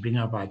tolerance and bring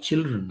up our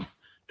children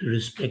to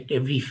respect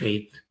every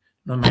faith,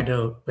 no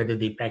matter whether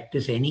they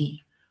practice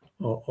any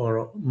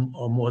or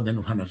more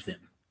than one of them.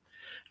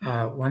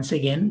 Once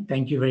again,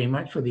 thank you very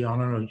much for the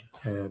honor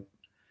of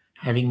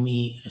having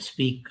me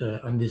speak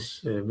on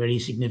this very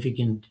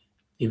significant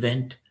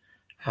event.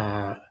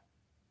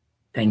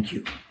 Thank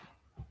you.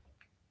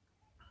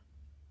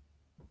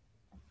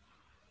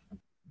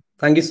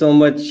 Thank you so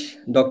much,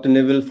 Dr.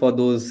 Neville, for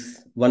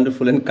those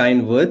wonderful and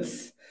kind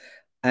words.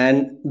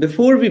 And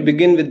before we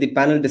begin with the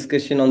panel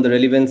discussion on the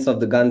relevance of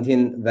the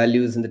Gandhian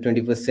values in the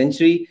 21st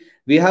century,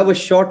 we have a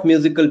short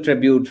musical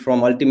tribute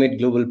from Ultimate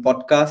Global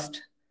Podcast,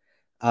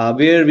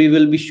 where we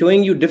will be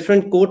showing you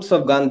different quotes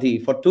of Gandhi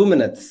for 2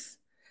 minutes.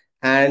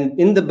 And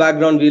in the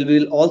background, we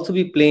will also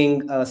be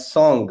playing a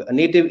song, a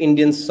native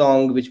Indian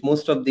song, which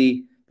most of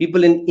the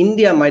people in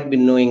India might be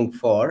knowing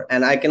for.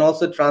 And I can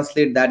also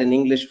translate that in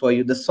English for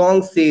you. The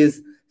song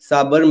says,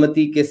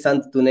 Sabarmati ke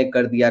sant tune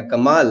kar diya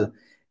kamal,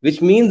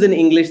 which means in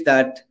English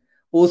that,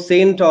 O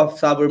saint of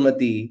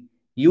Sabarmati,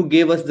 you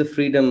gave us the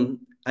freedom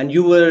and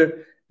you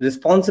were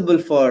responsible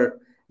for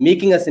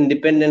making us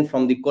independent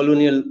from the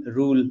colonial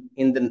rule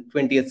in the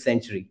 20th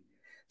century.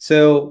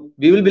 So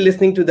we will be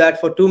listening to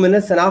that for 2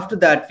 minutes. And after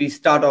that, we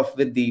start off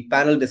with the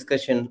panel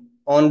discussion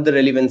on the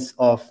relevance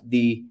of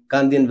the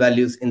Gandhian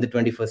values in the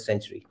 21st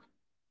century.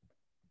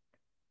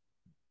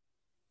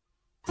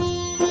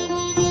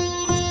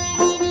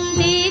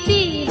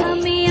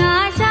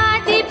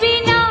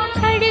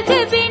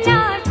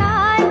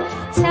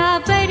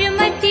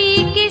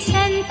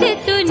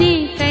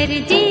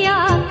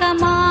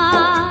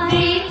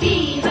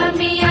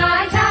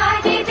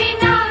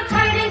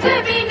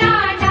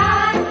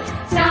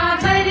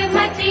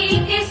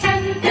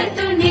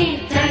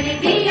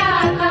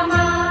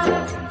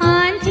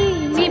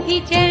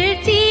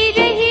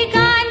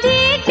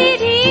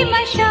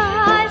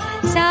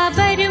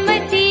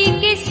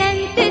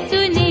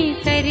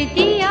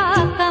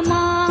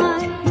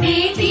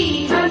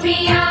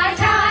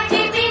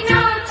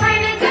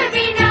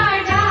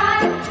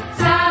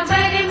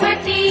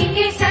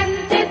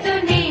 Sant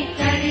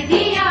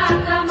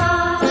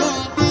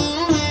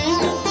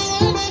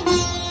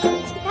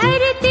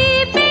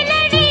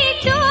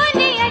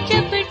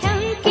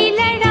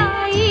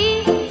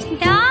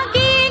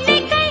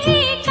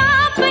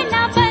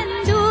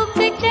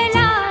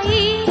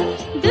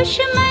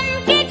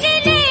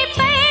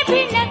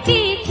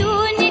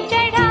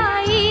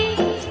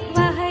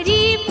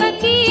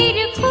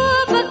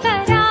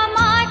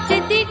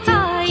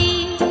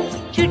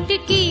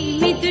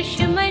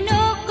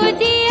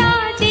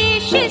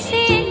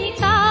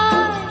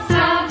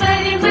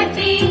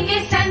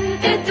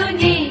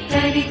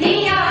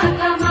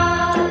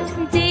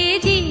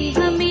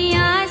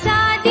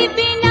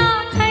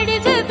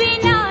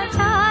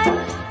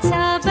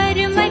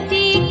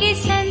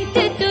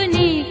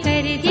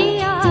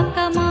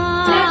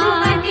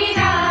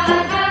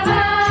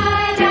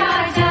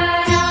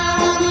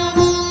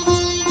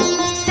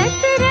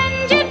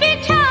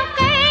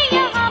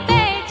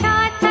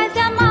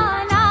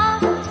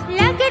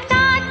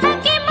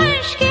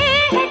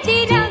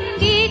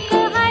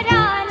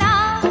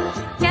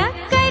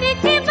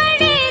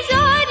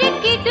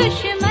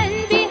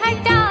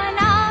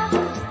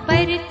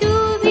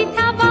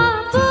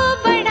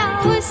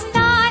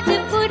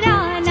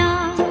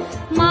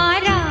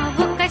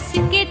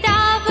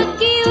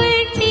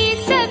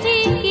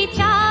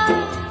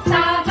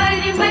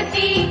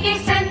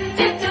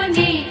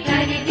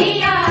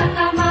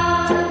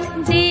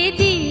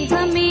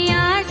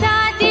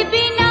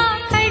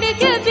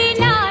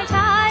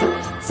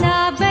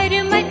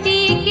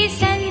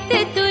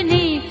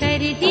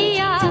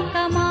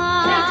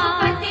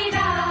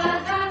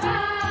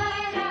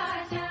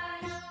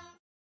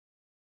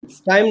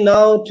time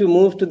now to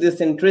move to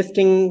this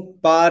interesting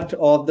part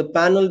of the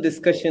panel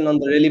discussion on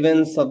the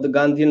relevance of the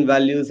Gandhian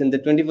values in the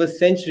 21st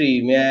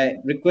century. May I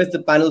request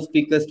the panel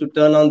speakers to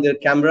turn on their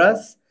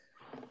cameras?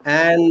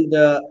 And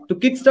to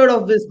kickstart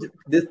off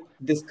this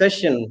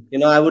discussion,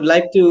 I would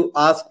like to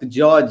ask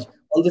George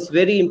on this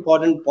very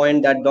important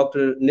point that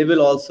Dr.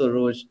 Neville also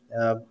wrote.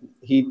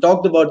 He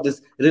talked about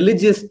this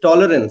religious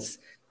tolerance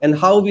and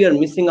how we are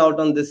missing out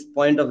on this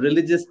point of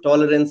religious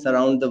tolerance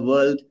around the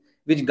world,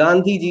 which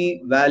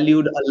Gandhiji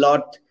valued a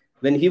lot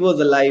when he was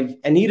alive,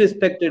 and he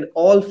respected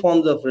all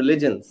forms of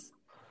religions.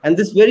 And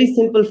this very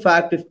simple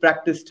fact, if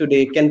practiced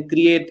today, can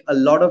create a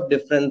lot of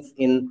difference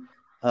in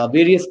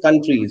various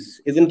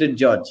countries, isn't it,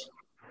 George?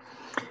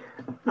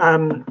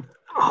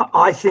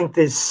 I think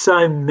there's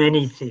so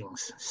many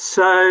things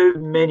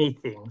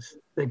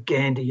that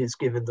Gandhi has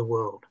given the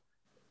world.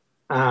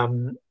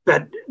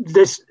 But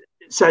this,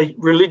 say,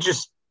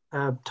 religious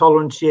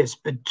tolerance, yes,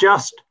 but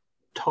just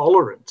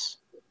tolerance,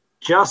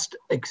 just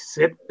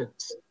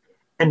acceptance,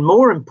 and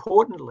more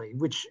importantly,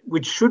 which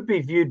should be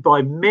viewed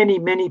by many,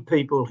 many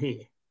people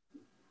here,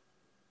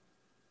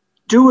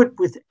 do it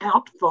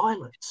without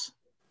violence.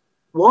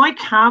 Why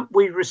can't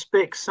we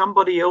respect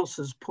somebody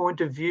else's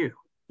point of view?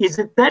 Is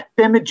it that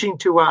damaging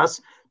to us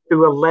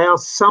to allow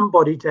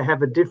somebody to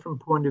have a different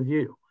point of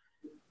view?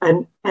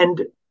 And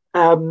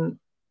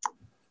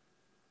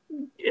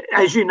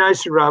as you know,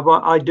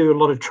 Saurabh, I do a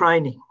lot of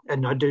training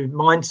and I do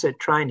mindset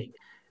training.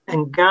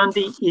 And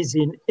Gandhi is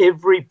in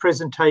every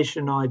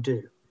presentation I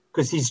do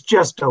because he's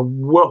just a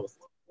wealth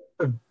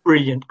of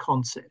brilliant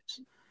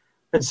concepts.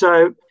 And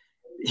so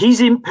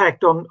his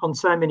impact on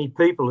so many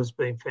people has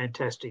been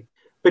fantastic.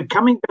 But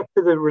coming back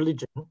to the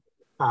religion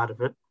part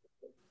of it,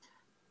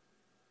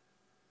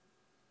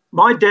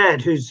 my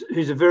dad, who's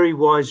a very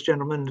wise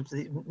gentleman,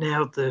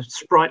 now at the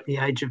sprightly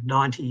age of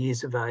 90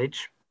 years of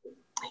age,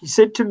 he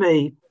said to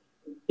me,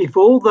 if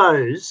all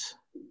those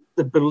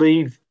that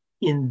believe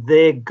in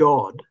their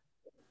God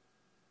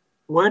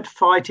weren't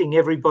fighting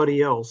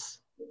everybody else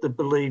that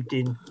believed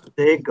in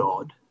their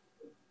God,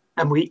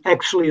 and we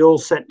actually all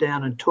sat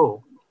down and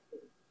talked,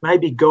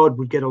 maybe God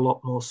would get a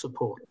lot more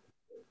support.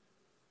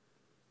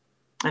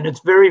 And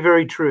it's very,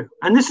 very true.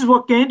 And this is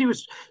what Gandhi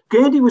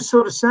was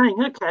sort of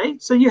saying, okay,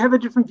 so you have a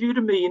different view to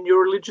me in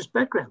your religious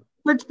background.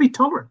 Let's be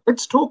tolerant.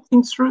 Let's talk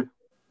things through.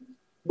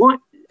 Why?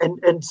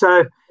 And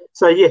so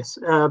yes.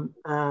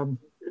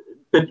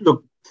 But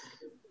look,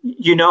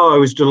 I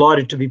was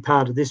delighted to be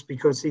part of this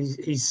because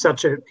he's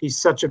such a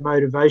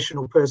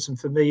motivational person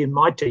for me in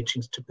my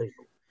teachings to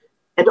people.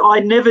 And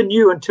I never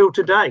knew until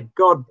today,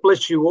 God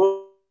bless you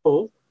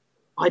all,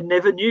 I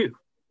never knew.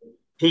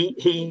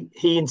 He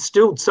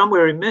instilled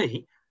somewhere in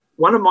me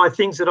one of my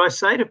things that I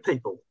say to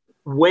people,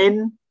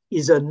 when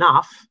is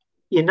enough?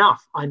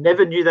 I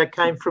never knew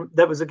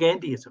that was a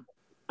Gandhiism.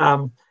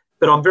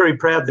 But I'm very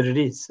proud that it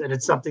is. And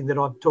it's something that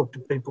I've talked to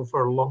people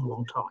for a long,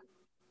 long time.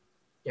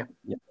 Yeah.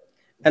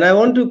 And I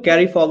want to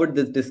carry forward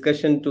this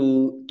discussion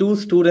to two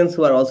students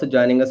who are also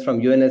joining us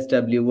from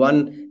UNSW.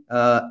 One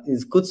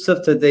is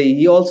Kutsav Sadei.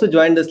 He also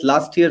joined us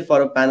last year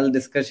for a panel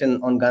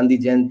discussion on Gandhi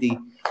Jayanti.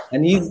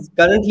 And he's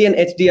currently an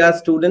HDR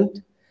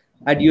student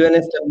at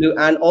UNSW,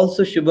 and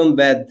also Shubham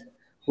Vaid,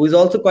 who is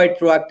also quite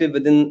proactive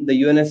within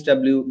the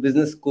UNSW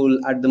Business School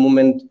at the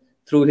moment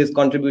through his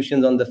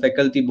contributions on the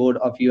faculty board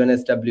of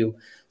UNSW.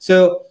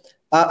 So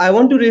I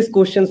want to raise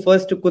questions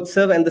first to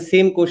Kutsav, and the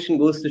same question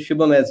goes to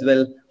Shubham as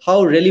well.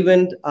 How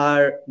relevant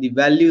are the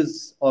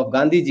values of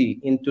Gandhiji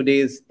in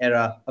today's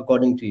era,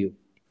 according to you?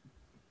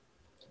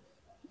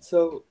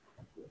 So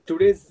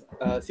today's,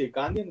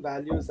 Gandhian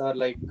values are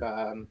like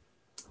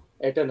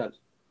eternal,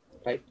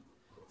 right?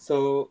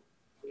 So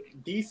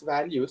these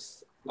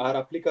values are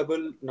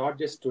applicable not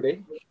just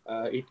today.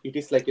 It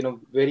is like,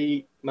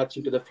 very much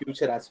into the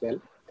future as well.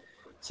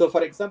 So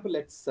for example,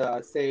 let's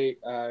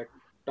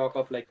talk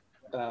of like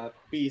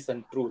peace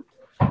and truth,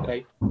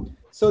 right?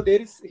 So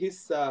there is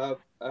his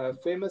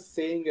famous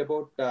saying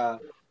about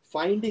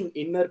finding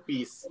inner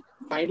peace,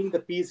 finding the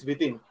peace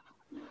within,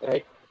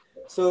 right?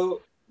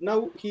 So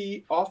now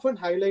he often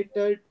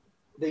highlighted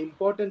the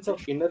importance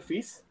of inner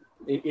peace,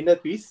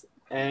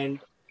 and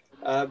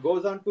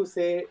goes on to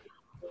say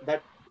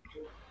that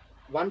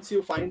once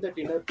you find that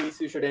inner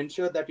peace, you should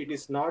ensure that it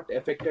is not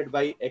affected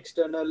by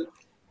external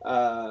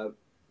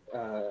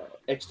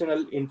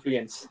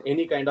influence,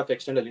 any kind of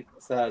external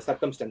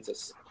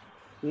circumstances.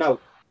 Now,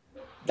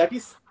 that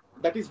is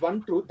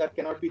one truth that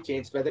cannot be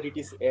changed, whether it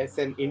is as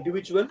an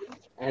individual,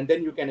 and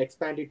then you can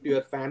expand it to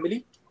your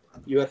family,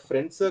 your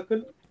friend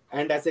circle,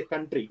 and as a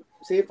country.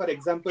 Say, for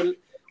example,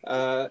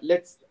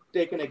 let's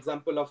take an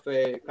example of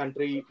a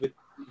country with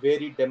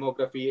varied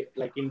demography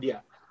like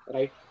India,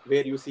 right?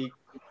 Where you see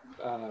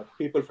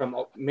people from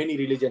many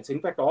religions. In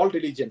fact, all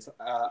religions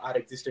are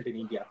existed in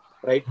India,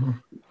 right?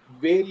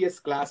 Various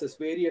classes,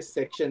 various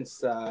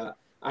sections,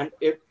 and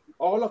if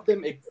all of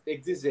them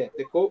exist there,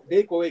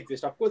 they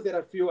coexist. Of course, there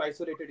are few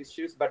isolated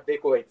issues, but they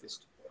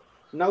coexist.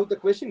 Now, the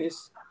question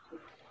is,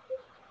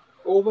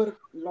 after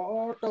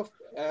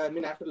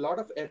a lot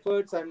of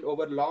efforts and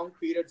over long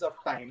periods of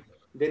time,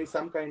 there is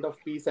some kind of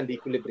peace and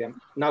equilibrium.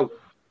 Now,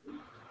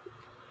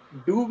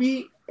 do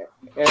we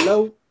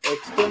allow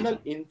external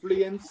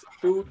influence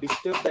to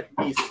disturb that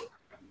peace?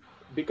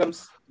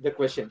 Becomes the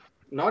question.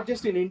 Not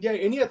just in India,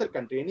 any other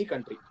country, any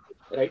country,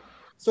 right?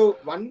 So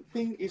one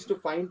thing is to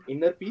find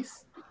inner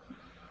peace,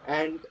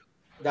 and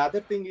the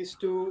other thing is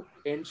to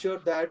ensure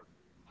that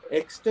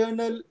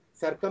external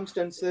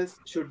circumstances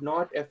should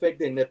not affect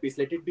the inner peace.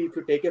 Let it be, if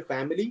you take a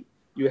family,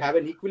 you have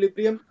an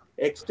equilibrium.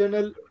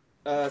 External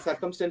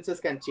circumstances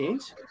can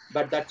change,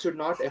 but that should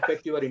not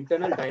affect your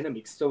internal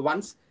dynamics. So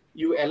once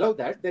you allow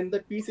that, then the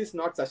peace is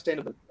not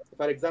sustainable.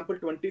 For example,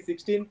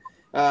 2016,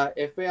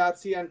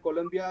 FARC and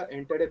Colombia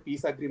entered a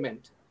peace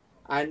agreement,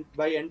 and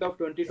by end of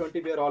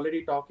 2020, we are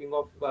already talking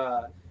of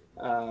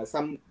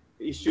some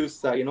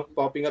issues,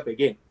 popping up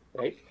again,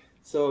 right?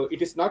 So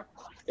it is not,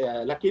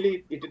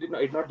 luckily, it did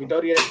not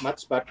deteriorate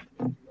much, but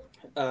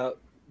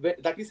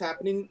that is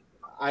happening,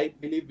 I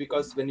believe,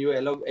 because when you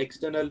allow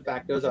external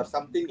factors or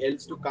something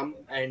else to come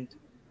and,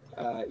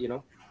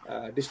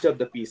 disturb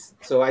the peace.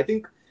 So I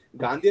think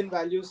Gandhian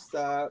values,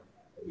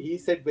 he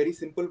said very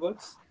simple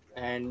words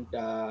and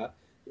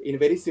in a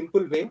very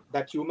simple way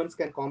that humans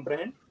can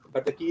comprehend.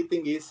 But the key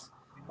thing is,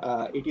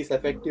 it is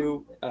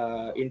effective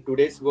in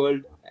today's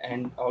world,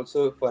 and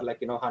also for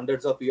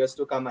hundreds of years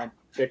to come. I'm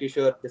pretty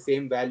sure the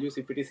same values,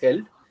 if it is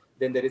held,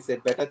 then there is a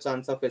better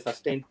chance of a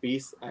sustained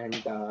peace and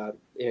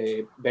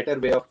a better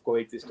way of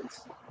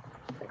coexistence.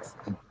 Thanks.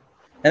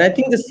 And I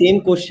think the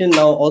same question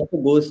now also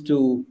goes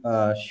to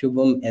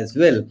Shubham as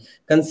well.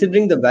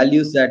 Considering the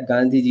values that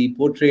Gandhiji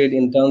portrayed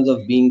in terms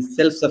of being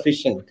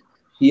self-sufficient,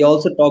 he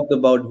also talked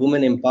about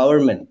women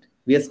empowerment.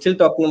 We are still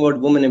talking about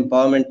women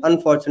empowerment,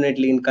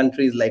 unfortunately, in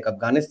countries like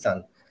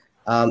Afghanistan.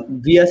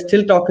 We are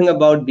still talking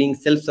about being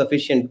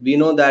self-sufficient. We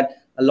know that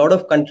a lot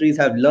of countries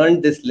have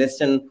learned this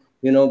lesson,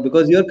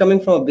 because you're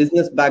coming from a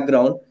business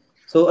background.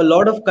 So a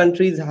lot of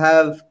countries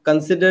have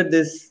considered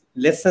this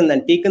lesson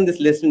and taken this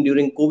lesson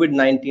during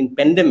COVID-19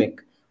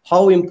 pandemic,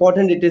 how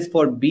important it is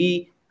to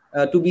be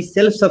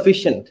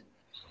self-sufficient,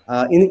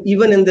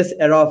 even in this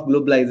era of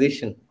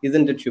globalization,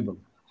 isn't it, Shubham?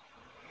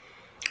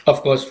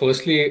 Of course.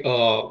 Firstly,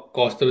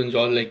 Kaustav and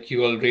Joel,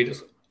 you all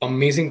raised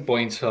amazing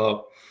points.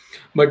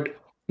 But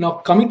now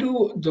coming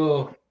to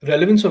the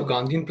relevance of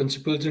Gandhian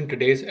principles in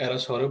today's era,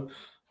 Saurabh,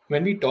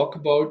 when we talk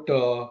about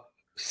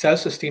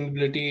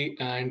self-sustainability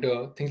and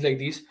things like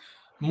these,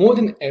 more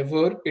than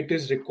ever, it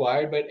is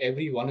required by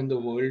everyone in the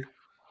world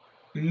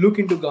look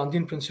into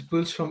Gandhian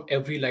principles from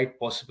every light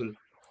possible,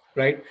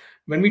 right?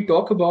 When we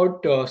talk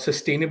about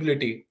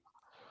sustainability,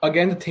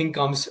 again, the thing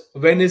comes,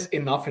 when is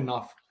enough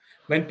enough?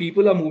 When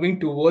people are moving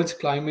towards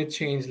climate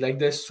change,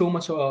 there's so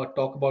much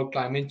talk about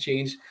climate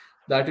change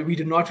that we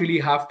do not really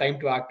have time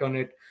to act on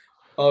it.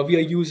 We are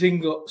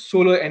using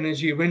solar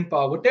energy, wind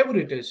power, whatever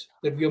it is,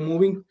 that we are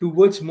moving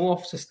towards more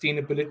of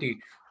sustainability,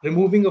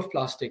 removing of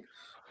plastic.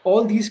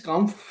 All these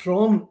come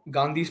from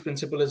Gandhi's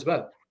principle as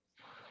well.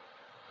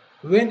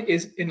 When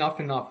is enough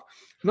enough?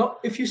 Now,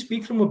 if you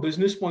speak from a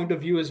business point of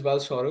view as well,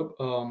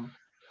 Saurabh,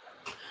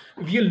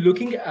 we are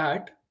looking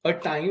at a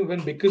time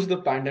when, because of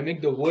the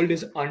pandemic, the world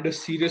is under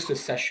serious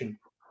recession,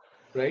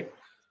 right?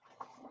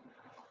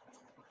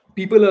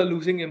 People are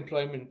losing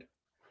employment.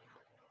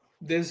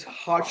 There's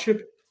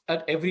hardship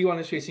that everyone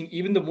is facing.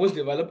 Even the most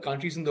developed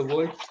countries in the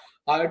world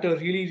are at a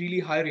really, really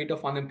high rate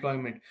of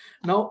unemployment.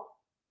 Now,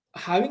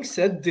 having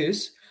said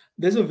this,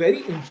 there's a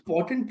very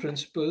important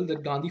principle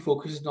that Gandhi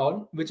focuses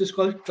on, which is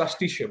called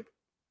trusteeship,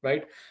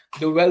 right?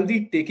 The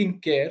wealthy taking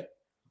care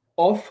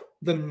of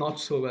the not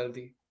so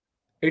wealthy.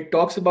 It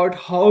talks about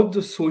how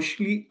the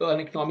socially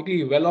and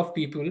economically well-off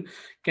people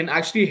can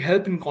actually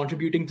help in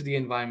contributing to the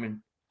environment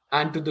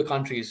and to the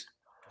countries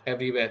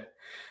everywhere.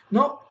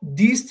 Now,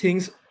 these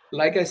things,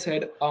 like I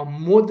said, are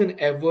more than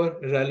ever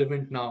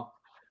relevant now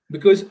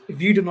because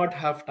we do not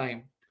have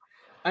time.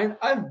 And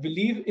I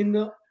believe in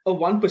a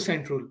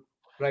 1% rule,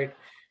 right?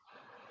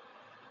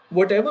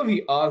 Whatever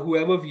we are,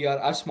 whoever we are,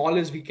 as small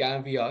as we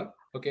are,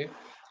 okay?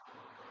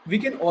 We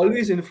can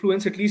always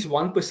influence at least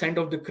 1%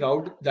 of the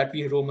crowd that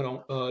we roam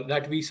around,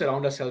 that we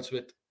surround ourselves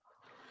with.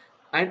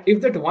 And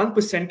if that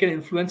 1% can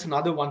influence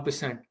another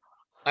 1%,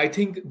 I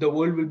think the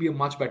world will be a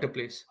much better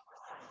place.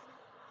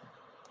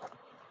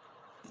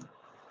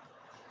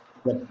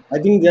 Yeah, I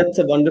think that's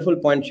a wonderful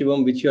point,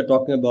 Shivam, which you're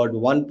talking about,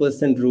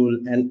 1% rule.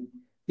 And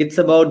it's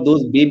about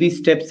those baby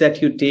steps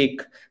that you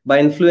take by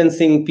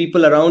influencing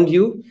people around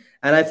you.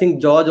 And I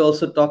think George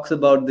also talks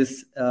about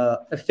this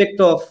effect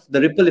of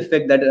the ripple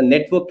effect that a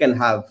network can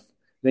have.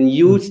 When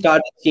you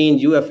start to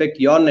change, you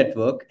affect your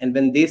network. And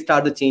when they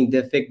start to change, they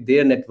affect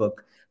their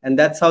network. And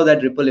that's how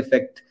that ripple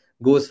effect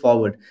goes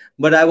forward.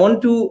 But I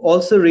want to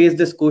also raise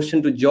this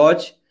question to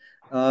George,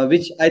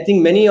 which I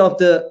think many of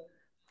the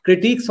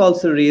critiques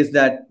also raise,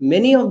 that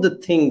many of the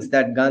things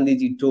that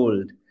Gandhiji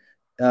told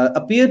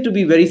appear to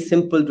be very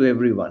simple to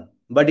everyone.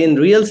 But in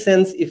real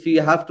sense, if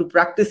you have to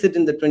practice it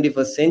in the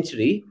 21st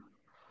century,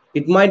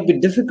 it might be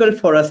difficult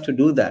for us to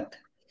do that.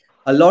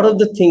 A lot of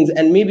the things,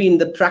 and maybe in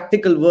the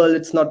practical world,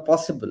 it's not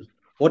possible.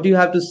 What do you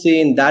have to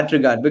say in that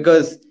regard?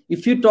 Because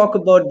if you talk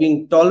about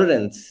being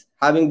tolerance,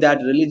 having that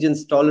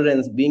religion's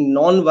tolerance, being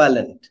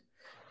non-violent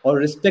or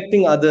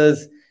respecting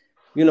others,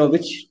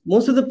 which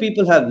most of the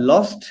people have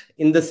lost,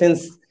 in the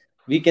sense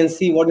we can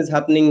see what is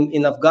happening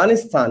in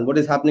Afghanistan, what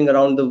is happening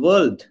around the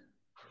world,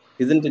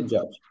 isn't it,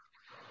 George?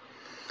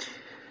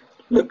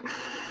 Look,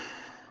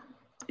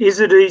 is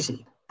it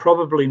easy?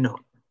 Probably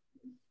not.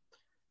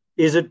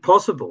 Is it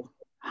possible?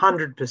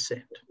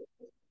 100%.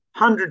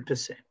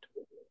 100%.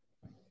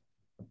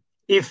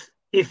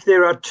 If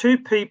there are two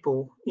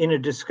people in a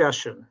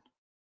discussion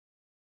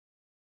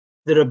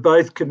that are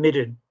both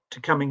committed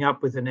to coming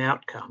up with an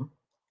outcome,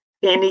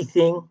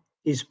 anything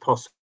is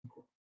possible.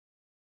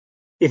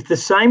 If the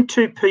same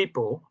two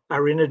people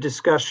are in a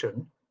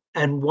discussion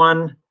and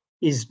one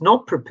is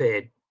not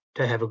prepared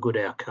to have a good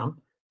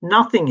outcome,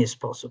 nothing is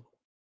possible.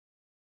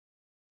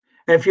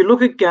 And if you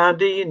look at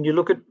Gandhi and you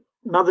look at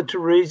Mother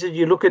Teresa,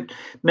 you look at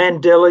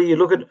Mandela, you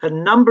look at a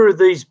number of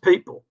these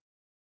people,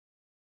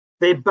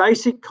 their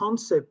basic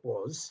concept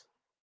was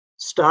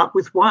start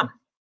with one.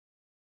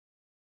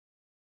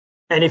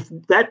 And if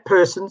that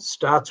person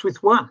starts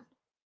with one,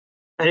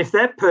 and if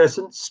that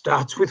person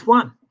starts with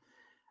one,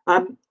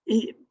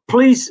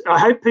 please, I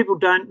hope people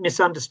don't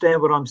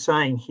misunderstand what I'm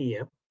saying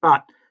here,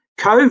 but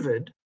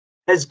COVID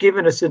has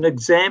given us an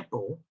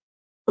example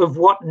of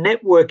what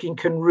networking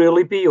can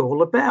really be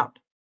all about.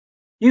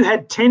 You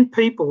had 10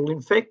 people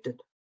infected,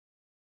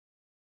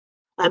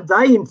 and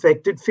they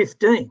infected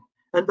 15,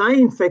 and they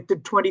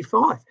infected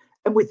 25.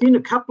 And within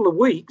a couple of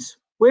weeks,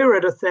 we're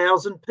at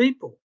 1,000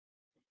 people.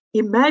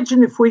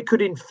 Imagine if we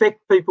could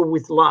infect people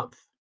with love.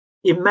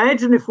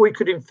 Imagine if we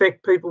could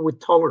infect people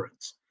with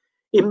tolerance.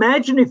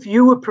 Imagine if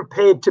you were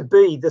prepared to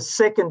be the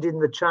second in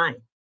the chain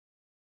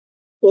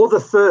or the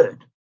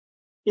third.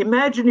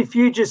 Imagine if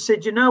you just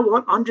said, you know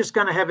what, I'm just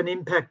going to have an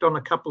impact on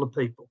a couple of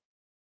people.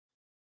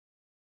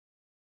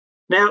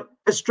 Now,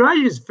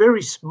 Australia is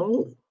very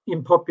small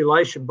in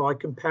population by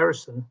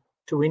comparison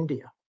to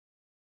India.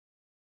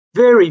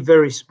 Very,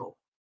 very small.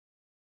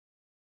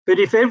 But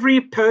if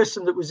every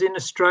person that was in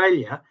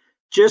Australia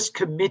just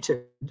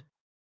committed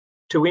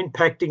to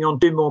impacting on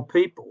 2 more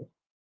people,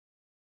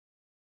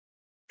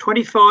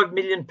 25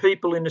 million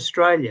people in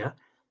Australia,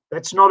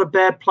 that's not a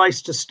bad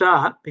place to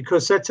start,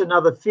 because that's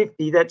another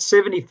 50, that's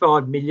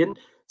 75 million,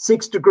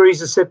 6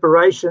 degrees of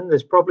separation.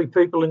 There's probably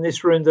people in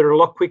this room that are a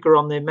lot quicker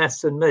on their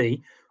maths than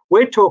me.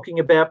 We're talking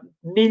about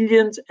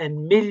millions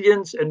and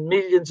millions and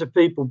millions of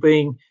people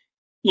being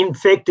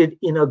infected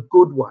in a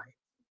good way.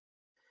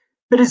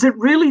 But is it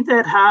really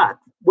that hard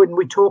when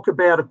we talk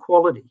about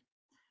equality?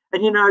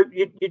 And,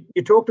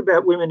 you talked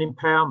about women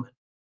empowerment,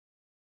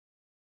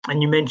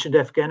 and you mentioned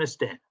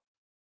Afghanistan.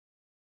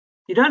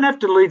 You don't have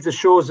to leave the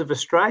shores of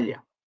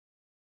Australia.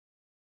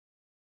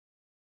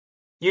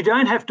 You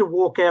don't have to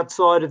walk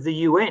outside of the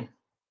UN.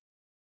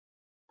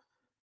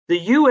 The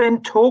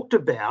UN talked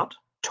about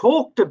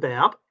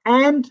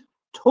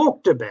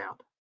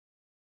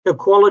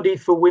equality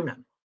for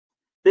women.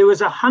 There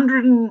was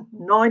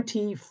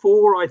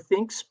 194, I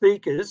think,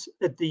 speakers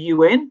at the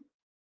UN,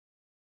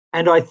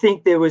 and I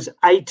think there was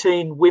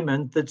 18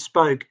 women that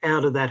spoke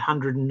out of that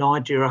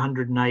 190 or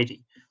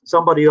 180.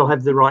 Somebody will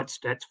have the right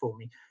stats for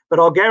me. But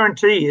I'll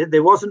guarantee you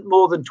there wasn't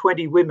more than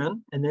 20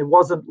 women, and there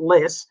wasn't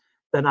less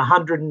than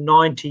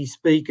 190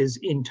 speakers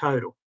in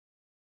total.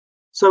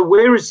 So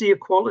where is the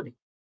equality?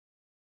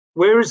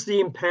 Where is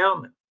the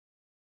empowerment?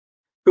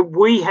 But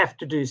we have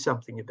to do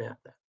something about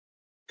that.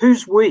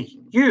 Who's we?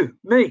 You,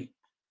 me,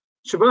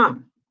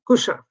 Shaban,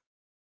 Kusha.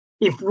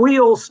 If we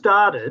all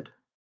started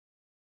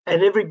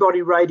and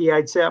everybody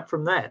radiates out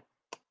from that,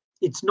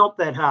 it's not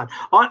that hard.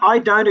 I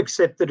don't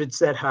accept that it's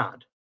that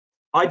hard.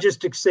 I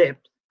just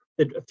accept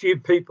that a few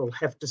people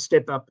have to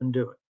step up and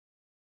do it,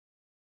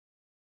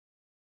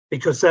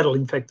 because that'll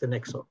infect the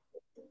next one.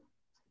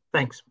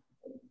 Thanks.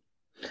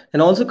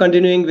 And also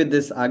continuing with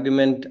this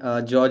argument,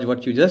 George,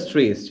 what you just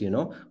raised,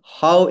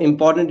 how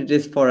important it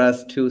is for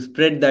us to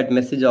spread that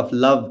message of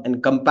love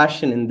and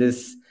compassion in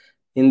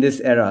this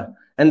era.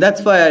 And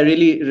that's why I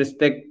really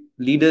respect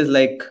leaders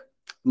like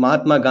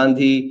Mahatma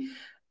Gandhi,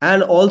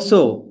 and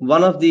also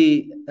one of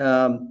the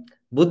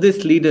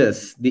Buddhist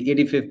leaders, the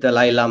 85th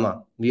Dalai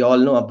Lama. We all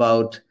know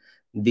about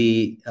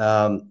the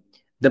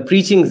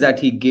preachings that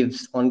he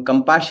gives on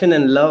compassion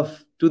and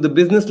love to the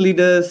business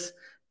leaders,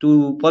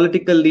 to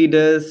political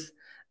leaders,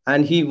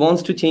 and he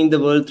wants to change the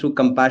world through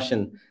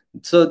compassion.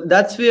 So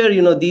that's where,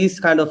 these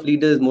kind of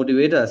leaders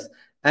motivate us.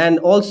 And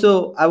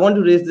also, I want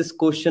to raise this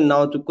question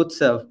now to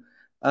Kutsav,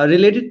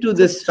 related to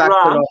this factor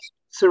of...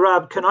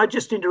 Sarab, can I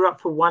just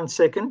interrupt for 1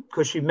 second?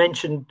 Because you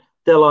mentioned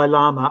Dalai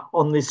Lama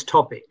on this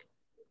topic.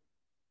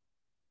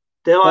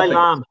 Dalai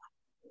Lama,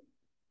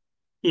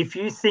 if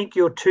you think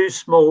you're too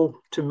small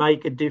to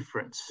make a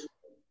difference,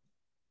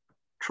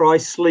 try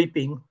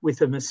sleeping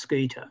with a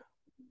mosquito.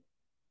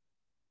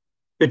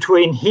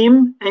 Between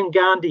him and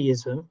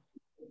Gandhiism,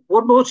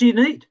 what more do you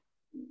need?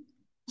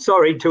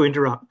 Sorry to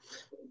interrupt.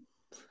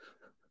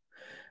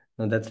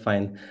 No, that's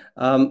fine.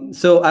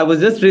 So I was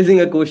just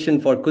raising a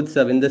question for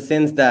Kutsav, in the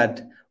sense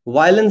that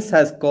violence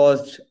has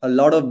caused a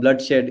lot of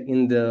bloodshed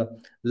in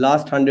the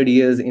last 100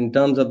 years in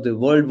terms of the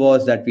world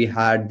wars that we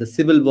had, the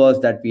civil wars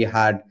that we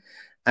had.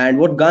 And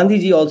what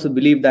Gandhiji also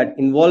believed, that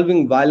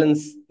involving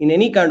violence in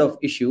any kind of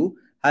issue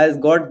has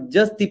got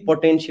just the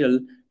potential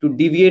to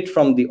deviate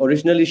from the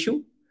original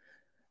issue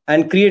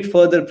and create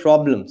further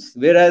problems.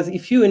 Whereas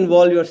if you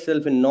involve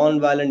yourself in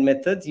non-violent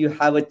methods, you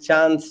have a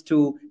chance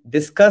to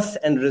discuss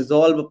and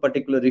resolve a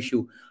particular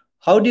issue.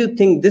 How do you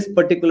think this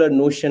particular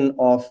notion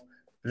of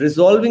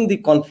resolving the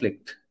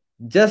conflict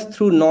just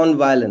through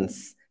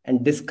non-violence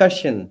and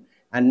discussion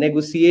and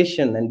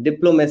negotiation and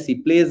diplomacy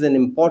plays an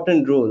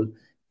important role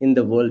in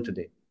the world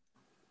today?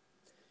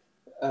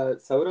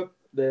 Saurabh,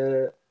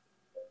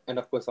 and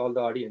of course all the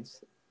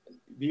audience,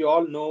 we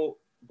all know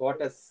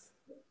what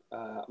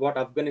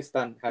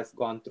Afghanistan has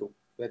gone through,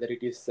 whether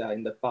it is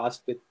in the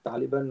past with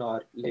Taliban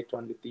or later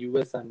on with the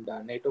US and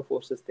NATO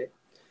forces there,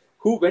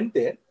 who went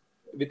there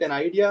with an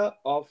idea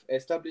of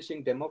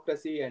establishing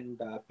democracy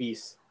and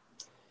peace.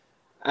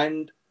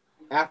 And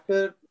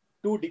after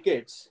 2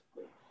 decades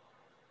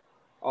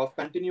of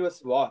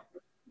continuous war,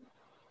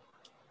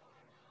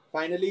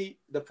 finally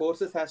the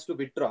forces has to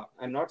withdraw.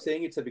 I'm not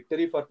saying it's a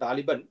victory for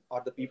Taliban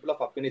or the people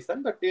of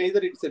Afghanistan, but either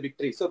it's a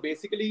victory. So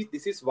basically,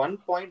 this is one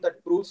point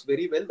that proves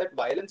very well that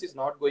violence is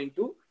not going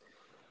to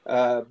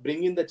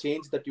bring in the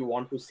change that you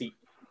want to see.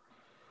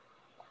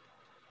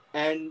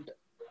 And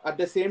at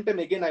the same time,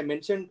 again, I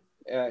mentioned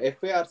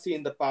FARC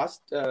in the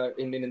past,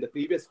 in the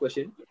previous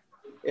question.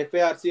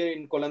 FARC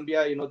in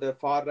Colombia, the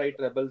far-right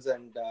rebels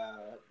and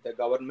the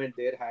government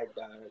there had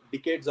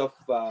decades of,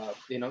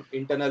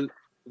 internal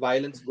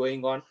violence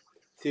going on,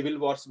 civil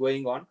wars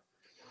going on.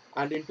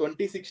 And in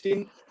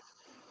 2016,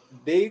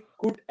 they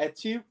could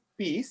achieve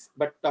peace,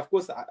 but of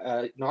course,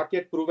 not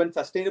yet proven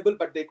sustainable,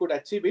 but they could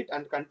achieve it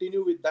and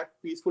continue with that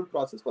peaceful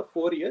process for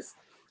 4 years.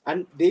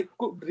 And they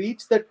could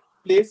reach that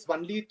place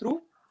only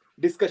through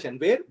discussion,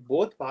 where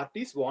both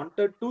parties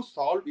wanted to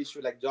solve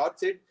issue. Like George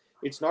said,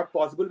 it's not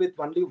possible with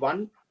only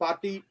one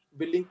party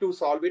willing to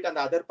solve it and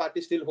the other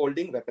party still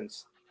holding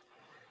weapons.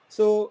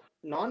 So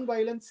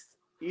non-violence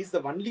is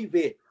the only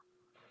way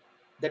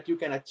that you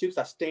can achieve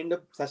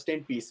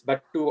sustained peace.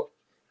 But to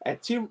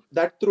achieve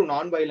that through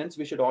non-violence,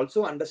 we should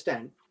also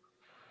understand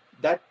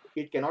that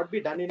it cannot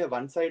be done in a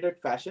one-sided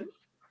fashion.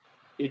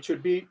 It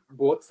should be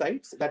both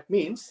sides. That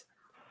means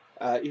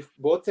if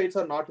both sides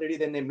are not ready,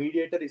 then a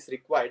mediator is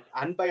required,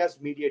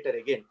 unbiased mediator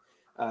again,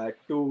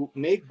 to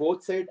make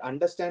both sides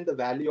understand the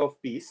value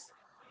of peace,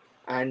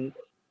 and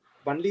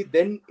only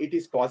then it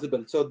is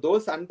possible. So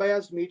those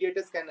unbiased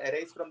mediators can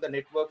arise from the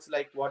networks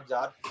like what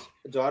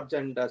George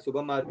and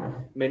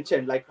Subhamar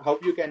mentioned, like how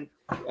you can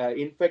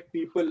infect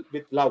people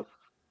with love,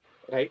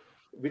 right?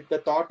 With the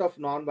thought of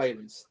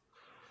non-violence,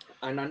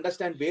 and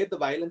understand where the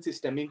violence is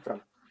stemming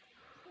from,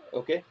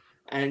 okay?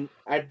 And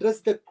address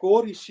the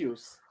core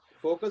issues,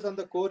 focus on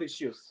the core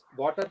issues.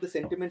 What are the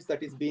sentiments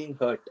that is being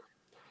hurt?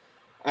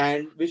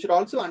 And we should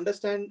also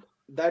understand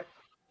that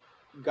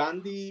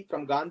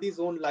from Gandhi's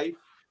own life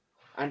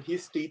and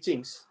his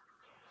teachings,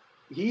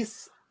 he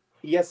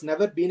has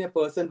never been a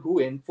person who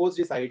enforced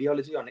his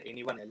ideology on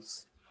anyone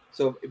else.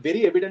 So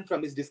very evident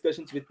from his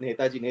discussions with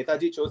Netaji.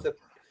 Netaji chose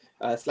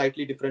a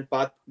slightly different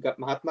path.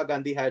 Mahatma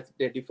Gandhi has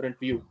a different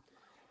view.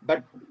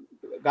 But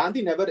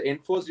Gandhi never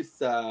enforced his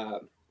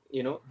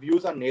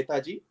views on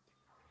Netaji.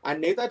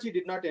 And Netaji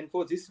did not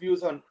enforce his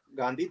views on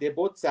Gandhi. They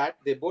both sat,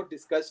 they both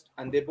discussed,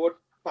 and they both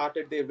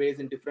parted their ways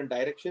in different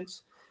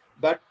directions.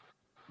 But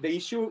the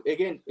issue,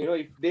 again,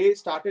 if they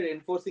started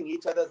enforcing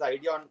each other's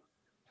idea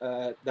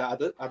on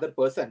the other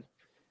person,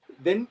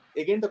 then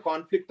again the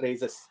conflict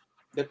raises.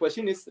 The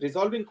question is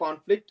resolving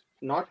conflict,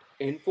 not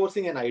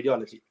enforcing an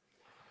ideology.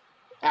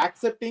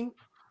 Accepting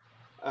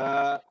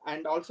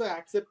and also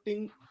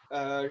accepting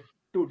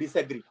to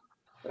disagree,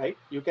 right?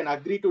 You can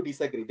agree to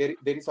disagree.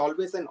 There is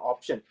always an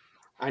option,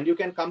 and you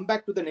can come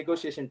back to the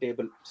negotiation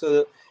table.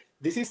 So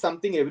this is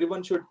something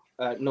everyone should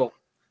know.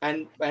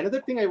 And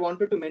another thing I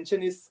wanted to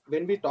mention is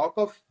when we talk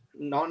of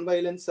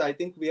non-violence, I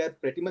think we are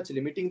pretty much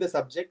limiting the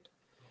subject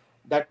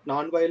that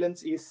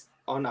non-violence is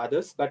on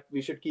others, but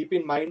we should keep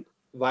in mind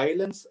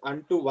violence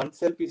unto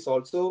oneself is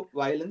also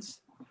violence.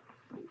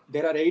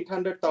 There are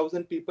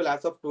 800,000 people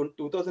as of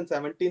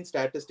 2017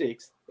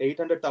 statistics,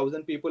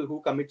 800,000 people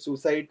who commit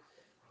suicide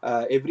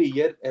every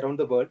year around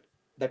the world.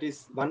 That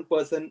is one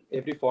person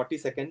every 40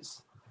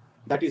 seconds.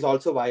 That is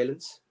also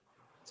violence.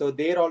 So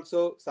there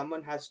also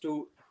someone has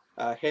to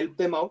help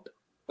them out.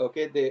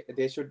 Okay,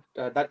 they should.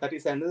 That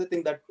is another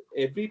thing that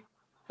every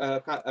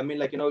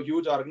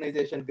huge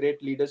organization,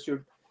 great leaders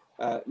should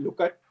look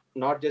at,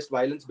 not just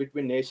violence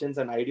between nations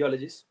and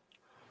ideologies.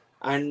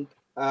 And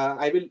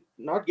I will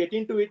not get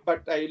into it,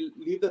 but I will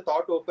leave the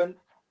thought open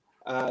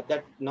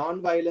that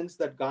non-violence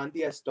that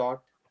Gandhi has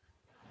taught,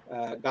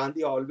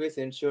 Gandhi always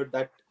ensured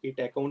that it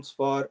accounts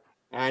for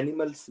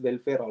animals'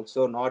 welfare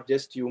also, not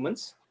just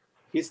humans.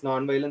 His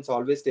non-violence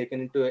always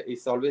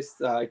it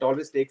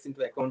always takes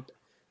into account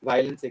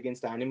violence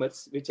against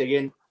animals, which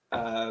again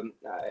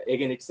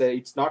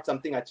it's not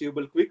something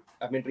achievable quick.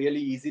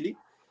 Really easily.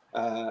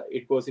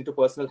 It goes into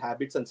personal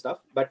habits and stuff,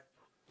 but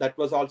that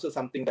was also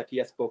something that he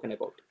has spoken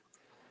about.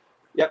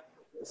 Yep.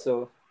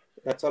 So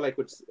that's all I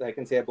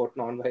can say about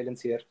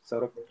non-violence here.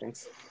 Saurabh,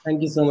 thanks.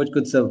 Thank you so much,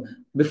 Kutsav.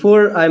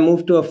 Before I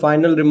move to a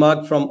final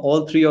remark from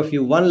all three of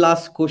you, one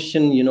last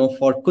question,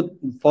 for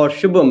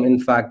Shubham, in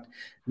fact,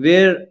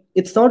 where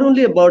it's not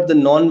only about the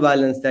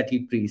non-violence that he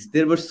preached.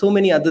 There were so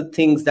many other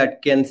things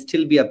that can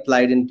still be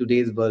applied in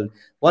today's world.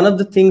 One of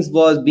the things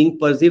was being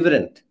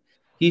perseverant.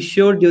 He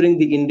showed during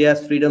the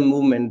India's freedom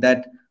movement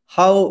that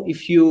how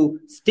if you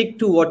stick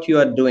to what you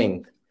are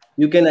doing,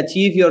 you can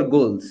achieve your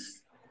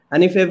goals.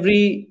 And if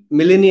every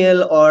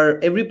millennial or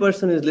every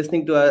person who is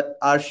listening to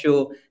our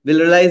show will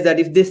realize that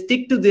if they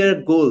stick to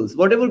their goals,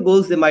 whatever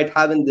goals they might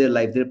have in their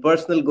life, their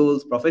personal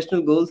goals,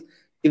 professional goals,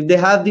 if they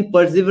have the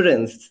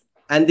perseverance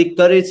and the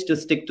courage to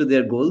stick to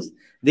their goals,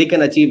 they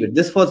can achieve it.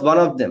 This was one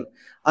of them.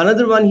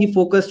 Another one he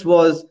focused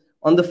was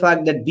on the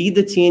fact that be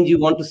the change you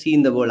want to see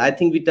in the world. I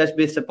think we touched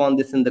base upon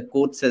this in the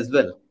quotes as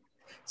well.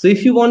 So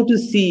if you want to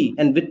see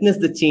and witness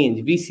the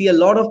change, we see a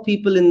lot of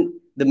people in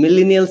the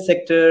millennial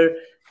sector,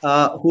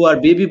 who are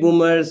baby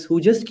boomers, who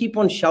just keep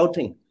on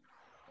shouting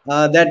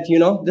that,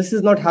 this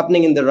is not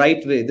happening in the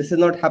right way. This is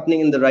not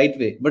happening in the right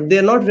way. But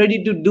they're not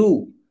ready to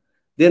do.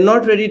 They're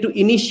not ready to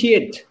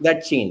initiate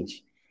that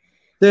change.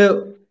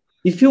 So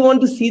if you want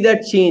to see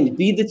that change,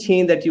 be the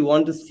change that you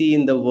want to see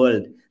in the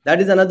world.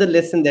 That is another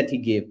lesson that he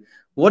gave.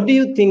 What do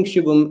you think,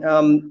 Shubham,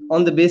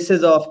 on the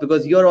basis of,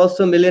 because you're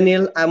also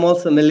millennial, I'm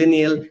also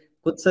millennial,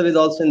 Kutsav is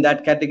also in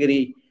that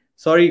category.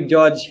 Sorry,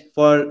 George,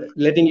 for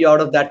letting you out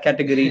of that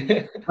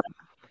category.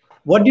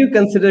 What do you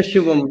consider,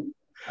 Shubham,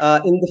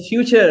 in the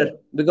future?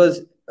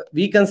 Because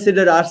we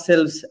consider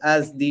ourselves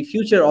as the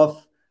future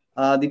of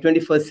the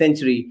 21st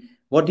century.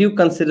 What do you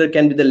consider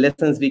can be the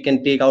lessons we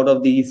can take out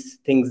of these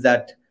things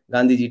that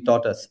Gandhiji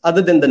taught us,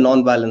 other than the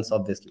non-violence,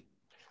 obviously?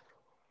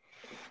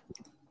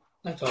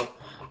 That's all.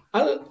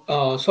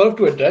 I'll sort of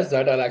to address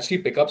that, I'll actually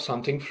pick up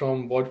something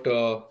from what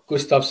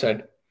Gustav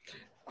said.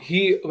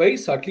 He very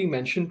subtly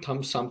mentioned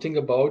something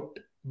about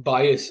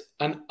bias,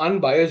 an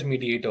unbiased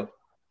mediator,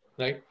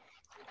 right?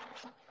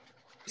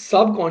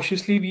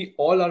 Subconsciously, we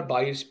all are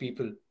biased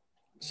people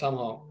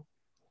somehow,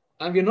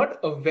 and we're not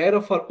aware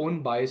of our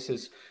own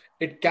biases.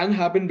 It can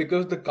happen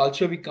because the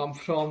culture we come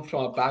from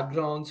our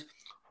backgrounds,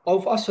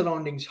 of our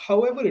surroundings,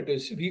 however it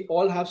is, we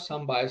all have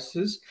some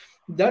biases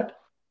that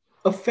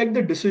affect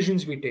the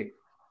decisions we take,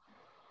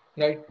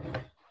 right?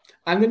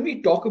 And when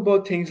we talk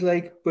about things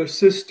like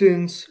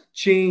persistence,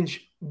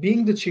 change,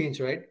 being the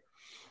change, right?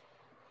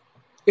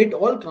 It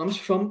all comes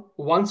from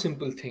one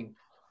simple thing: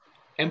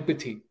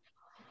 empathy.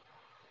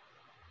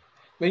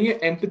 When you're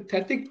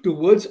empathetic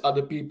towards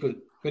other people,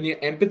 when you're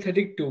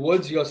empathetic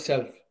towards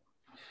yourself,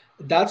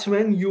 that's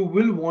when you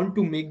will want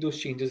to make those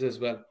changes as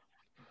well.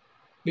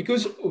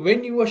 Because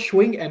when you are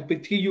showing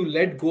empathy, you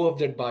let go of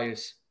that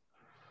bias.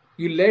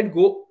 You let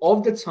go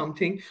of that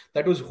something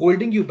that was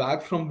holding you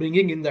back from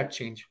bringing in that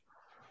change.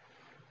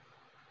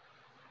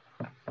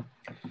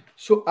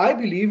 So I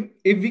believe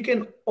if we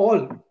can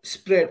all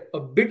spread a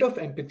bit of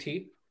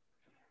empathy,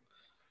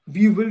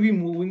 we will be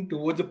moving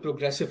towards a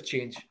progressive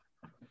change.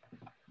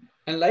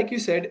 And like you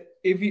said,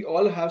 if we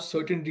all have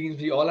certain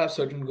dreams, we all have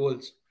certain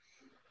goals.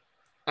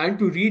 And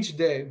to reach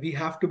there, we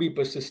have to be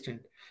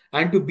persistent.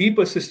 And to be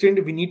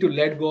persistent, we need to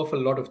let go of a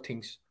lot of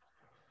things.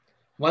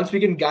 Once we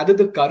can gather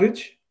the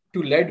courage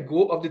to let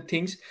go of the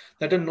things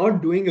that are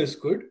not doing us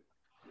good,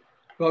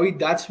 probably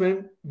that's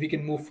when we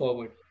can move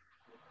forward.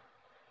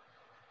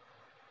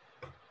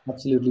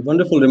 Absolutely.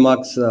 Wonderful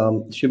remarks,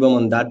 Shubham,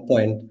 on that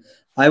point.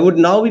 I would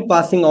now be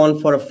passing on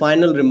for a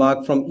final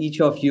remark from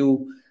each of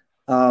you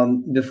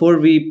before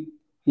we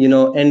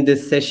end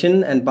this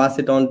session and pass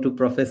it on to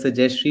Professor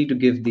Jayashree to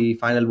give the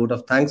final vote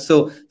of thanks.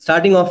 So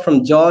starting off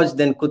from George,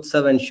 then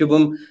Kutsav and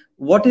Shubham,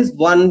 what is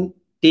one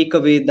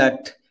takeaway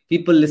that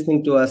people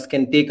listening to us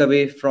can take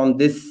away from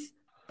this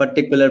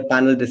particular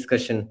panel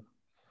discussion?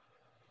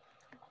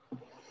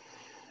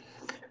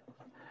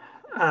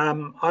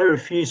 I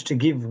refuse to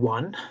give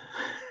one,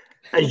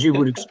 as you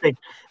would expect.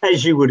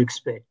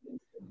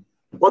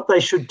 What they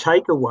should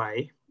take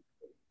away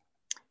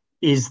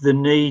is the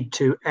need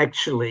to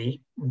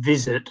actually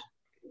visit,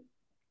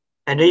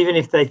 and even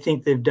if they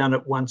think they've done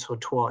it once or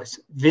twice,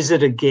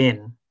 visit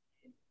again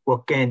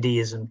what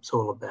Gandhiism is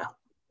all about,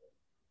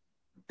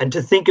 and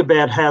to think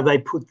about how they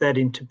put that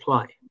into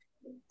play.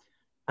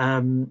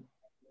 A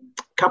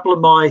couple of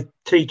my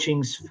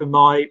teachings for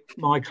my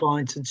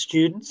clients and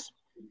students: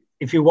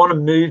 if you want to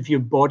move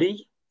your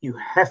body, you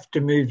have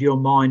to move your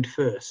mind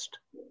first.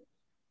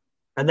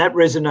 And that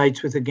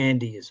resonates with the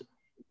Gandhiism.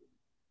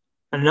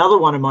 Another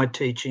one of my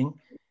teaching: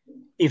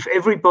 if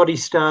everybody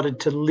started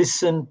to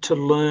listen, to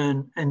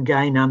learn and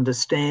gain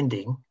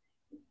understanding,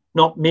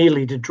 not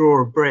merely to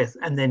draw a breath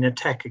and then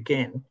attack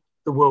again,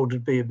 the world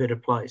would be a better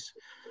place.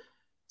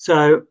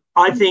 So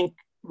I think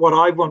what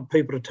I want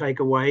people to take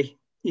away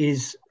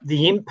is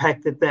the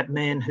impact that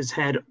man has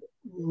had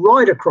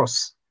right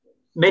across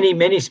many,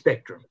 many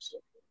spectrums,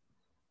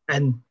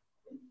 and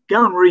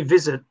go and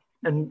revisit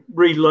and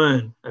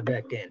relearn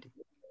about Gandhi.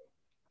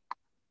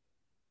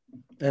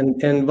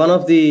 And one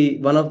of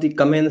the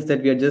comments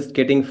that we are just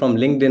getting from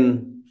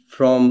LinkedIn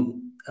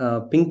from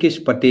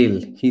Pinkish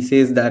Patel. He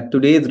says that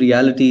today's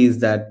reality is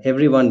that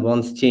everyone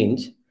wants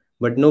change,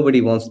 but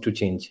nobody wants to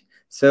change.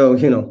 So,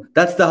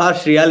 that's the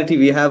harsh reality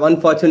we have,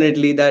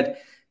 unfortunately, that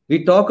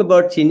we talk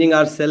about changing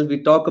ourselves,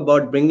 we talk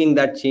about bringing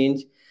that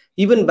change.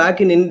 Even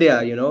back in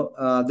India,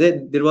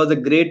 there was a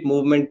great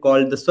movement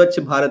called the Swachh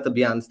Bharat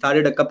Abhiyan,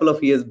 started a couple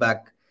of years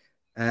back.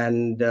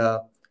 And,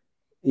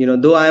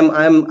 though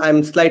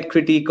I'm slight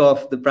critique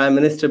of the Prime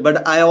Minister,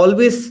 but I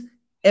always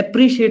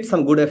appreciate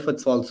some good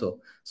efforts also.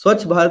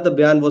 Swachh Bharat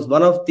Abhiyan was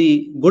one of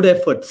the good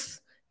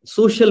efforts,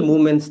 social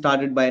movements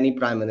started by any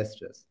prime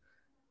ministers.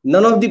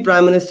 None of the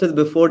prime ministers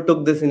before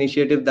took this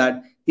initiative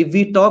that if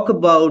we talk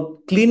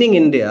about cleaning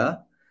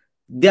India,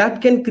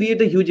 that can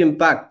create a huge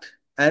impact.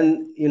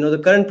 And,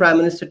 the current prime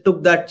minister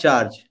took that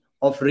charge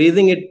of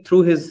raising it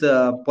through his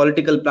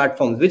political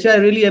platforms, which I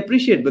really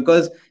appreciate,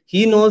 because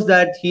he knows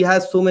that he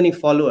has so many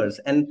followers.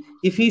 And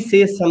if he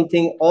says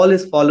something, all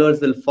his followers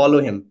will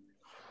follow him.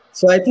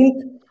 So I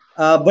think,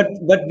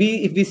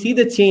 if we see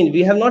the change,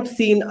 we have not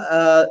seen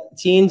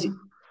change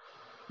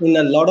in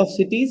a lot of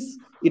cities.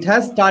 It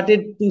has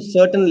started to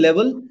certain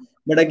level,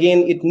 but again,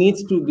 it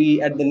needs to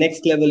be at the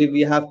next level if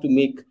we have to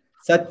make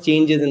such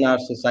changes in our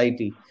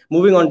society.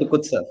 Moving on to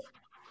Kutsav.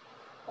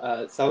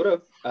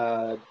 Saurabh,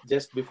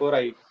 just before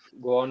I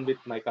go on with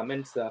my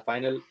comments,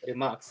 final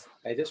remarks,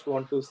 I just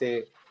want to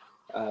say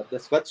the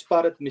Swachh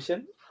Bharat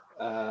mission,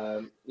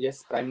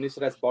 yes, Prime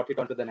Minister has brought it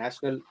onto the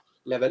national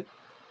level,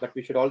 but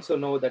we should also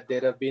know that there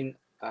have been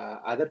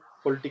other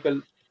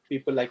political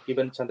people like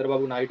even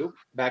Chandrababu Naidu.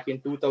 Back in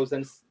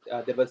 2000s,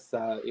 there was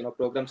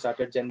program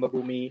started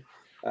Janmabhoomi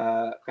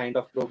kind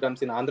of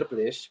programs in Andhra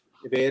Pradesh,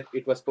 where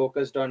it was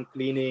focused on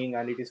cleaning,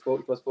 and it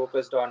was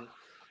focused on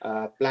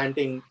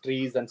planting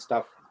trees and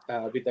stuff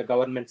with the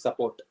government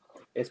support,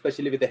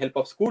 especially with the help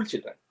of school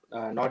children,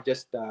 not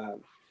just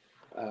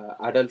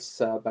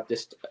adults, but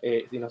just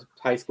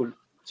high school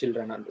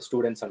children and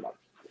students and all.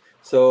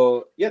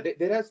 So yeah,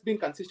 there has been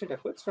consistent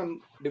efforts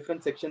from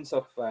different sections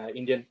of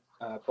Indian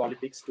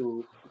politics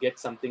to get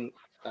something,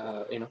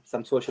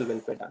 some social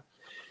welfare done.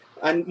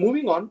 And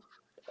moving on,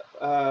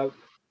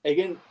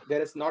 again,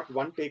 there is not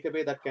one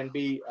takeaway that can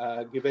be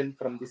given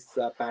from this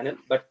panel,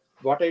 but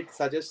what I'd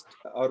suggest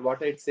or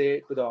what I'd say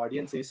to the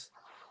audience is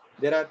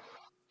there are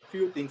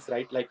few things,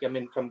 right? Like,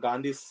 from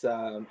Gandhi's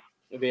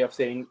way of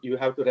saying, you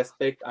have to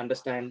respect,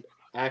 understand,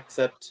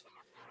 accept,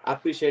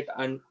 appreciate,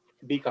 and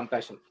be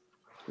compassionate.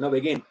 Now,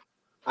 again,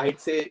 I'd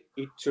say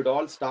it should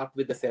all start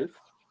with the self,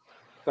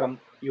 from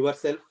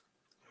yourself,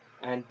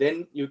 and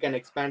then you can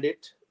expand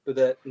it to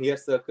the near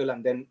circle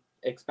and then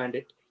expand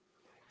it.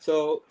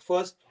 So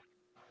first,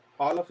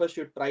 all of us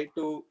should try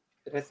to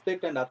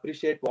respect and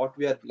appreciate what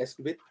we are blessed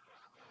with,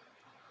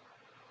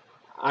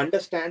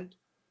 understand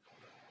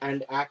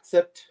and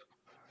accept,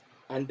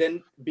 and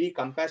then be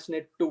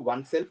compassionate to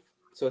oneself,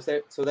 so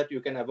that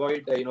you can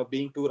avoid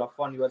being too rough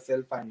on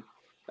yourself and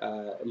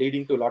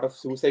leading to a lot of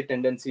suicide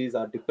tendencies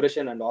or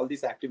depression and all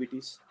these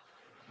activities.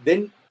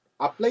 Then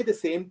apply the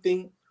same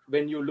thing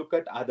when you look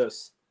at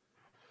others.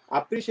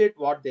 Appreciate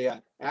what they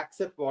are,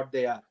 accept what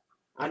they are,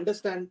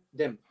 understand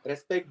them,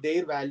 respect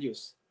their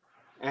values,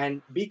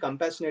 and be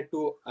compassionate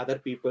to other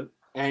people.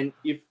 And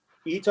if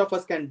each of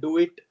us can do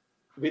it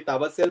with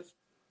ourselves,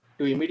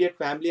 to immediate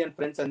family and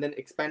friends, and then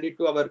expand it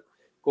to our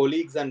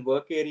colleagues and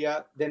work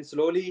area, then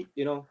slowly,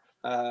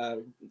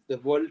 the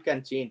world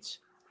can change.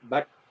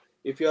 But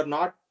if you're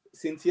not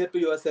sincere to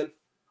yourself,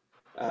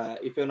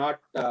 if you're not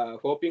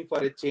hoping for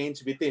a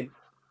change within,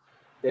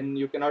 then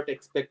you cannot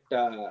expect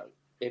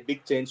a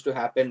big change to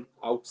happen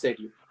outside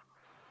you.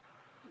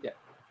 Yeah,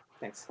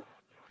 thanks.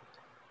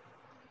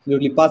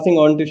 Absolutely. Passing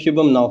on to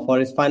Shubham now for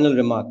his final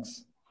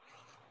remarks.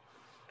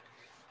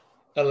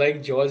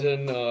 Like George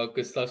and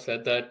Gustav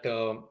said, that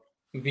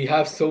we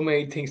have so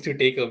many things to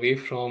take away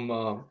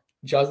from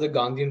just the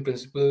Gandhian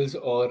principles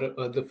or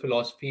the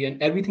philosophy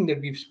and everything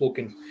that we've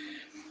spoken.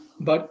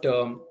 But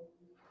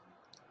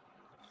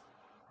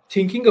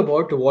thinking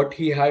about what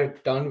he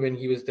had done when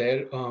he was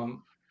there,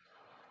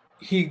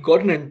 he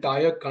got an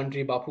entire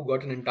country, Bapu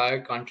got an entire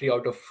country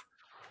out of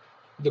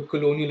the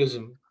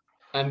colonialism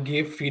and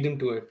gave freedom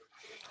to it.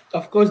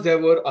 Of course, there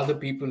were other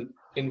people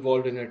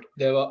involved in it.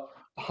 There were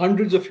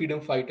hundreds of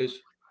freedom fighters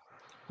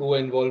who were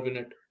involved in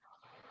it.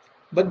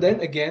 But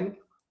then again,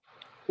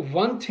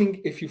 one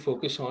thing, if you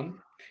focus on,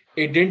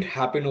 it didn't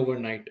happen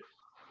overnight.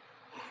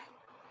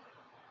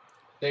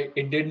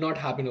 It did not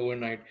happen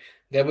overnight.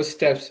 There were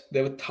steps,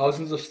 there were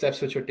thousands of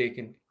steps which were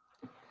taken.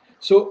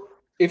 So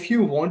if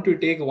you want to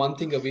take one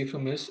thing away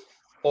from this,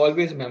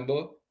 always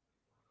remember,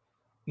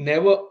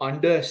 never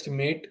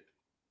underestimate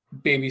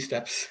baby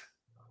steps.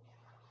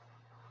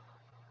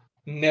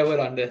 Never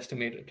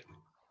underestimate it.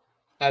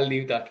 I'll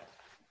leave that.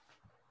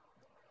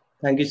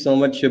 Thank you so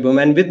much,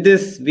 Shubham. And with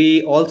this,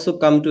 we also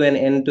come to an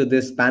end to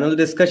this panel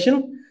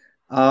discussion.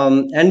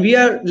 And we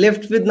are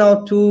left with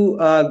now two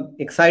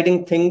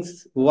exciting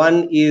things.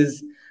 One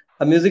is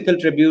a musical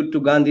tribute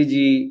to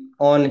Gandhiji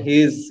on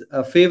his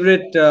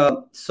favorite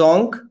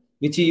song,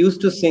 which he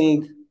used to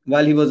sing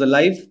while he was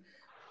alive.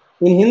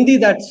 In Hindi,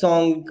 that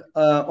song,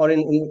 or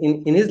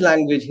in his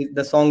language,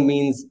 the song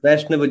means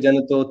Vaishnava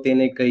Janato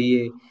Tene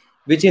Kahiye,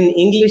 which in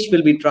English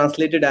will be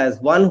translated as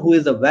one who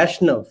is a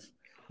Vaishnav,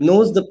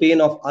 knows the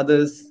pain of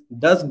others,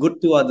 does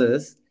good to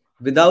others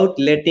without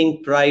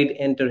letting pride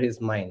enter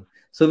his mind.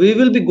 So we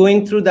will be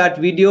going through that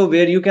video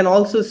where you can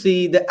also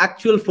see the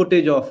actual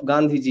footage of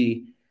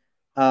Gandhiji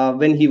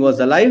when he was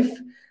alive.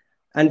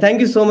 And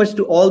thank you so much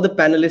to all the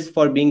panelists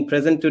for being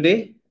present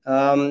today.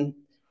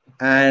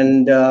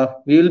 And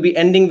we will be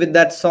ending with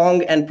that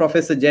song and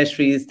Professor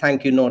Jayashree's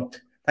thank you note.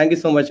 Thank you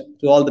so much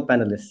to all the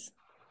panelists.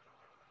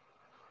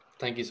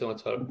 Thank you so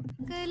much, sir.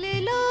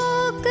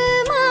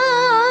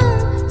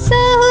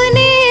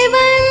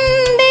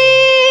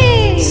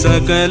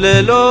 सकल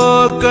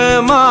लोक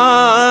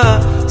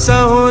मां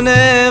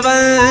सहुने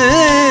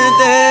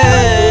वंदे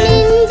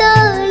निंदा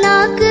ना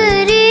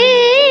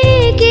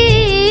करेगे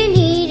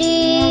नीरे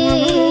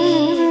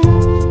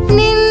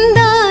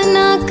निंदा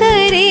ना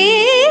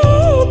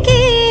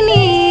करेगे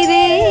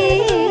नीरे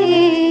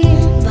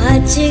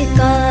बाज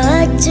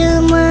काज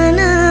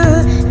मना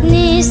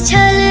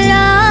निश्चल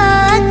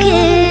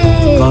राखे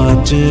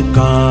बाज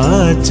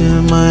काज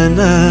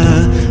मना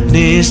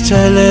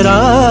निश्चल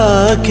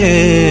राखे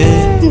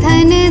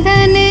धन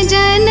धन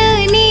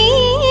जननी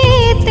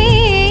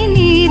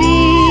तेनी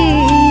रे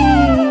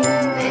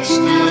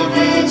वैष्णव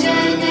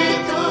जन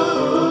तो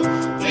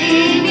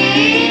तेने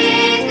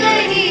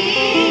कही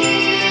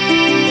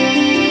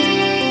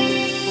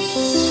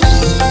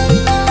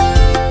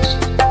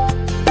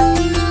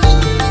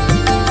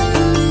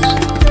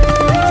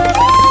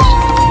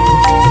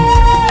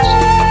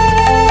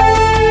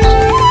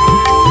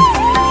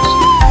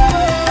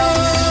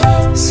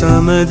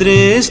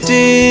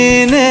समदृष्टि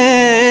ने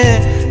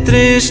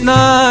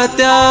तृष्णा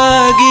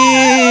त्यागी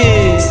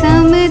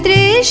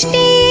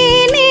समदृष्टि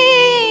ने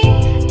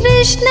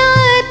तृष्णा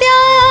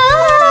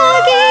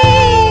त्यागी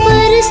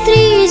पर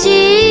स्त्री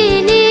जी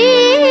ने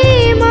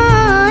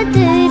मात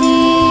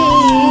रे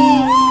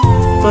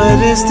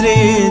पर स्त्री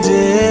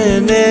जी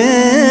ने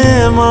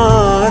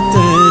मात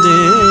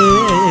रे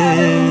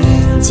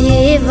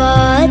जीवा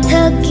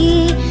थकी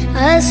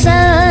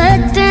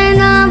असत्य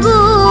न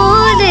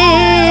बोले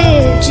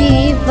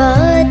जीवा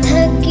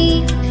थकी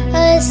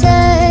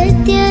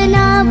असत्य न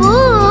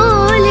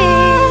बोले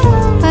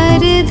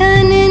पर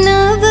धन न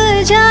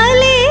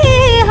बजाले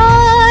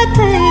हाथ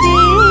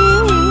रे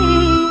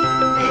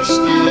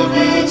वैष्णव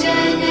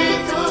जन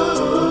तो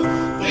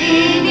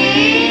तेने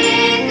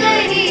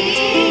कही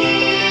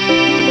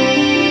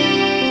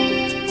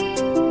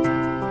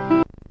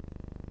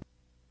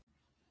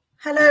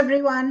Hello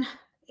everyone.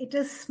 It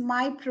is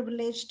my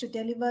privilege to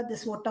deliver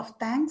this vote of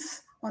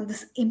thanks on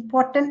this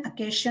important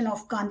occasion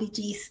of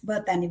Gandhiji's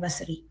birth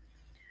anniversary.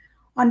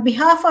 On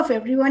behalf of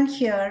everyone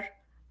here,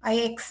 I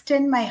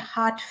extend my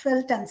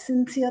heartfelt and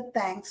sincere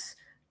thanks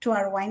to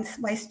our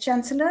Vice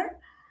Chancellor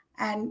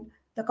and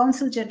the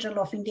Consul General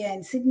of India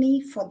in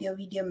Sydney for their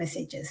video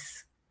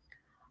messages.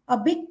 A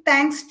big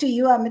thanks to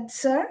you, Amit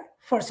sir,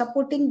 for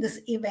supporting this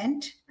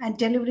event and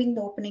delivering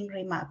the opening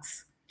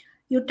remarks.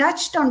 You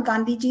touched on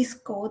Gandhiji's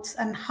quotes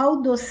and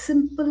how those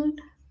simple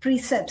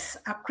precepts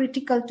are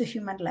critical to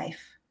human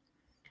life.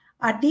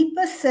 Our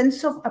deepest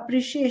sense of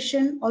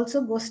appreciation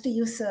also goes to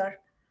you, sir,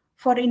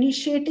 for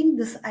initiating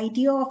this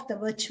idea of the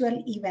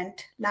virtual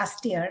event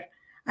last year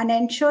and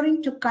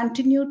ensuring to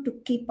continue to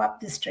keep up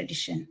this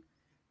tradition.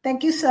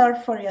 Thank you, sir,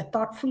 for your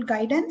thoughtful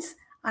guidance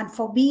and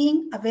for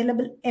being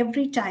available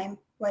every time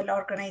while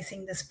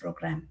organizing this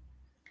program.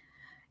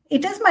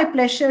 It is my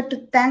pleasure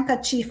to thank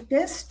our chief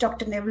guest,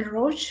 Dr. Neville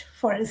Roche,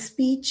 for his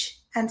speech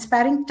and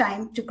sparing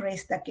time to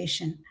grace the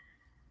occasion.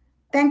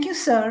 Thank you,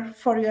 sir,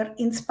 for your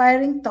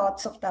inspiring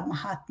thoughts of the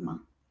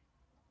Mahatma.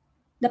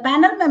 The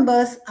panel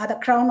members are the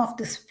crown of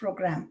this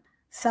program: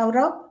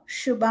 Saurabh,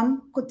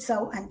 Shubham,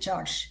 Kutsav, and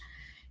George.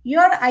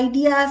 Your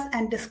ideas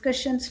and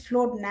discussions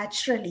flowed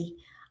naturally,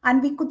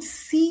 and we could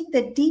see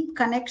the deep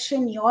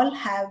connection you all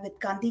have with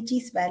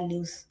Gandhiji's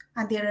values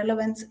and their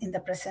relevance in the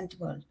present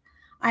world.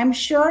 I'm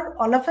sure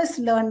all of us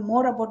learn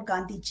more about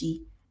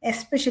Gandhiji,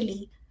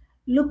 especially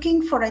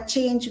looking for a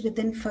change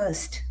within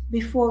first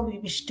before we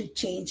wish to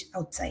change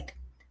outside.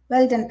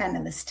 Well done,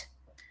 panelists.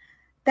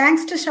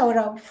 Thanks to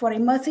Saurabh for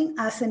immersing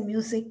us in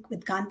music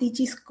with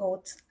Gandhiji's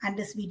quotes and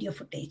his video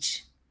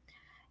footage.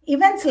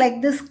 Events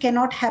like this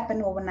cannot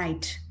happen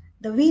overnight.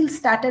 The wheels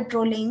started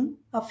rolling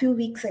a few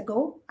weeks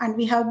ago, and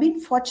we have been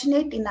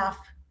fortunate enough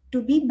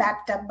to be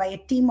backed up by a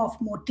team of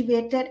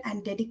motivated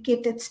and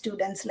dedicated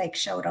students like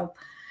Saurabh,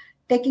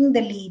 taking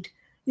the lead,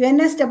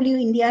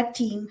 UNSW India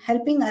team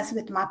helping us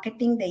with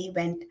marketing the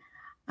event,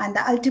 and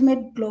the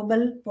Ultimate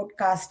Global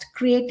podcast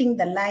creating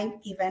the live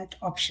event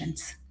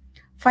options.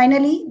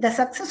 Finally, the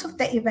success of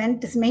the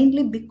event is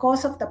mainly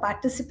because of the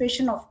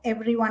participation of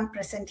everyone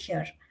present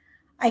here.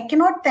 I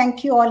cannot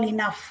thank you all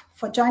enough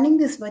for joining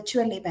this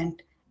virtual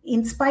event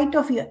in spite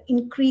of your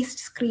increased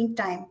screen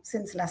time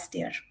since last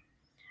year.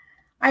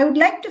 I would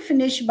like to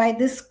finish by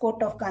this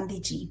quote of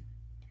Gandhiji: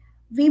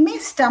 "We may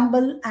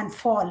stumble and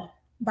fall,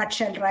 but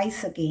shall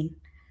rise again.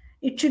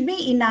 It should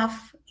be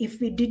enough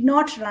if we did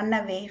not run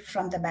away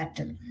from the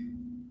battle.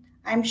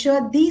 I'm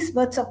sure these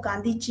words of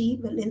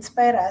Gandhiji will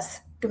inspire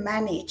us to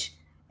manage,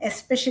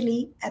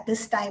 especially at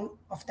this time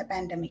of the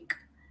pandemic.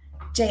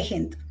 Jai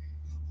Hind.